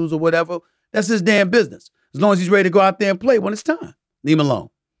cheese doodles or whatever, that's his damn business. As long as he's ready to go out there and play when it's time. Leave him alone.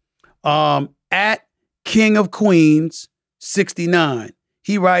 At King of Queens 69,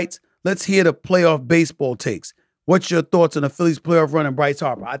 he writes, let's hear the playoff baseball takes. What's your thoughts on the Phillies playoff run and Bryce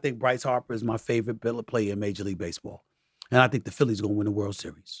Harper? I think Bryce Harper is my favorite player in Major League Baseball. And I think the Phillies are going to win the World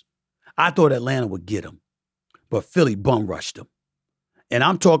Series. I thought Atlanta would get him, but Philly bum rushed him. And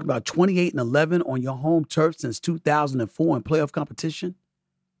I'm talking about 28-11 on your home turf since 2004 in playoff competition.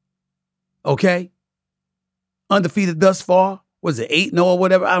 Okay? Undefeated thus far. Was it 8-0 or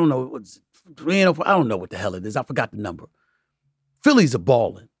whatever? I don't know. It was 3-0. I don't know what the hell it is. I forgot the number. Phillies are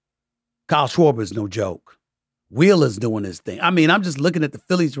balling. Kyle Schwarber is no joke. Wheeler's doing his thing. I mean, I'm just looking at the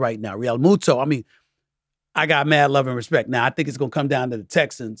Phillies right now. Real Muto, I mean, I got mad love and respect. Now, I think it's going to come down to the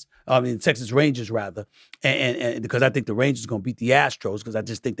Texans Rangers, rather, and because I think the Rangers are going to beat the Astros because I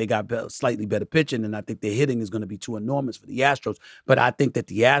just think they got slightly better pitching, and I think their hitting is going to be too enormous for the Astros. But I think that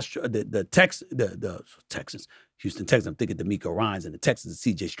the Texans, Houston Texans, I'm thinking D'Amico Ryans, and the Texans and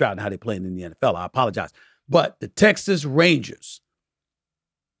C.J. Stroud and how they're playing in the NFL. I apologize. But the Texas Rangers,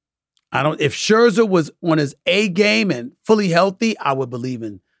 if Scherzer was on his A game and fully healthy, I would believe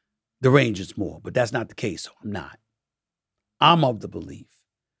in the Rangers more, but that's not the case, so I'm not. I'm of the belief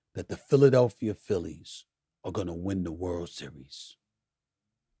that the Philadelphia Phillies are going to win the World Series.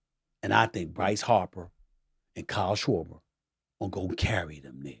 And I think Bryce Harper and Kyle Schwarber are going to carry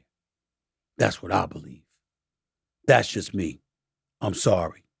them there. That's what I believe. That's just me. I'm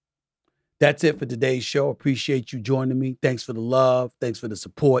sorry. That's it for today's show. Appreciate you joining me. Thanks for the love. Thanks for the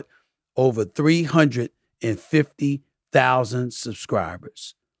support. Over 350,000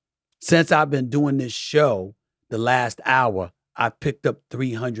 subscribers. Since I've been doing this show, the last hour, I've picked up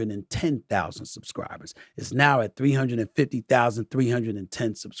 310,000 subscribers. It's now at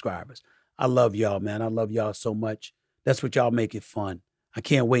 350,310 subscribers. I love y'all, man. I love y'all so much. That's what y'all make it fun. I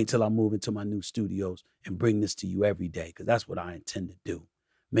can't wait until I move into my new studios and bring this to you every day because that's what I intend to do.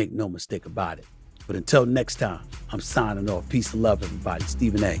 Make no mistake about it. But until next time, I'm signing off. Peace and love, everybody.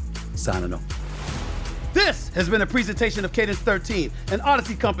 Stephen A. signing off. This has been a presentation of Cadence 13, an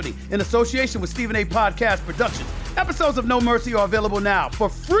Odyssey company in association with Stephen A. Podcast Productions. Episodes of No Mercy are available now for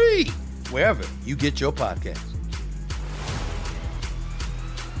free wherever you get your podcasts.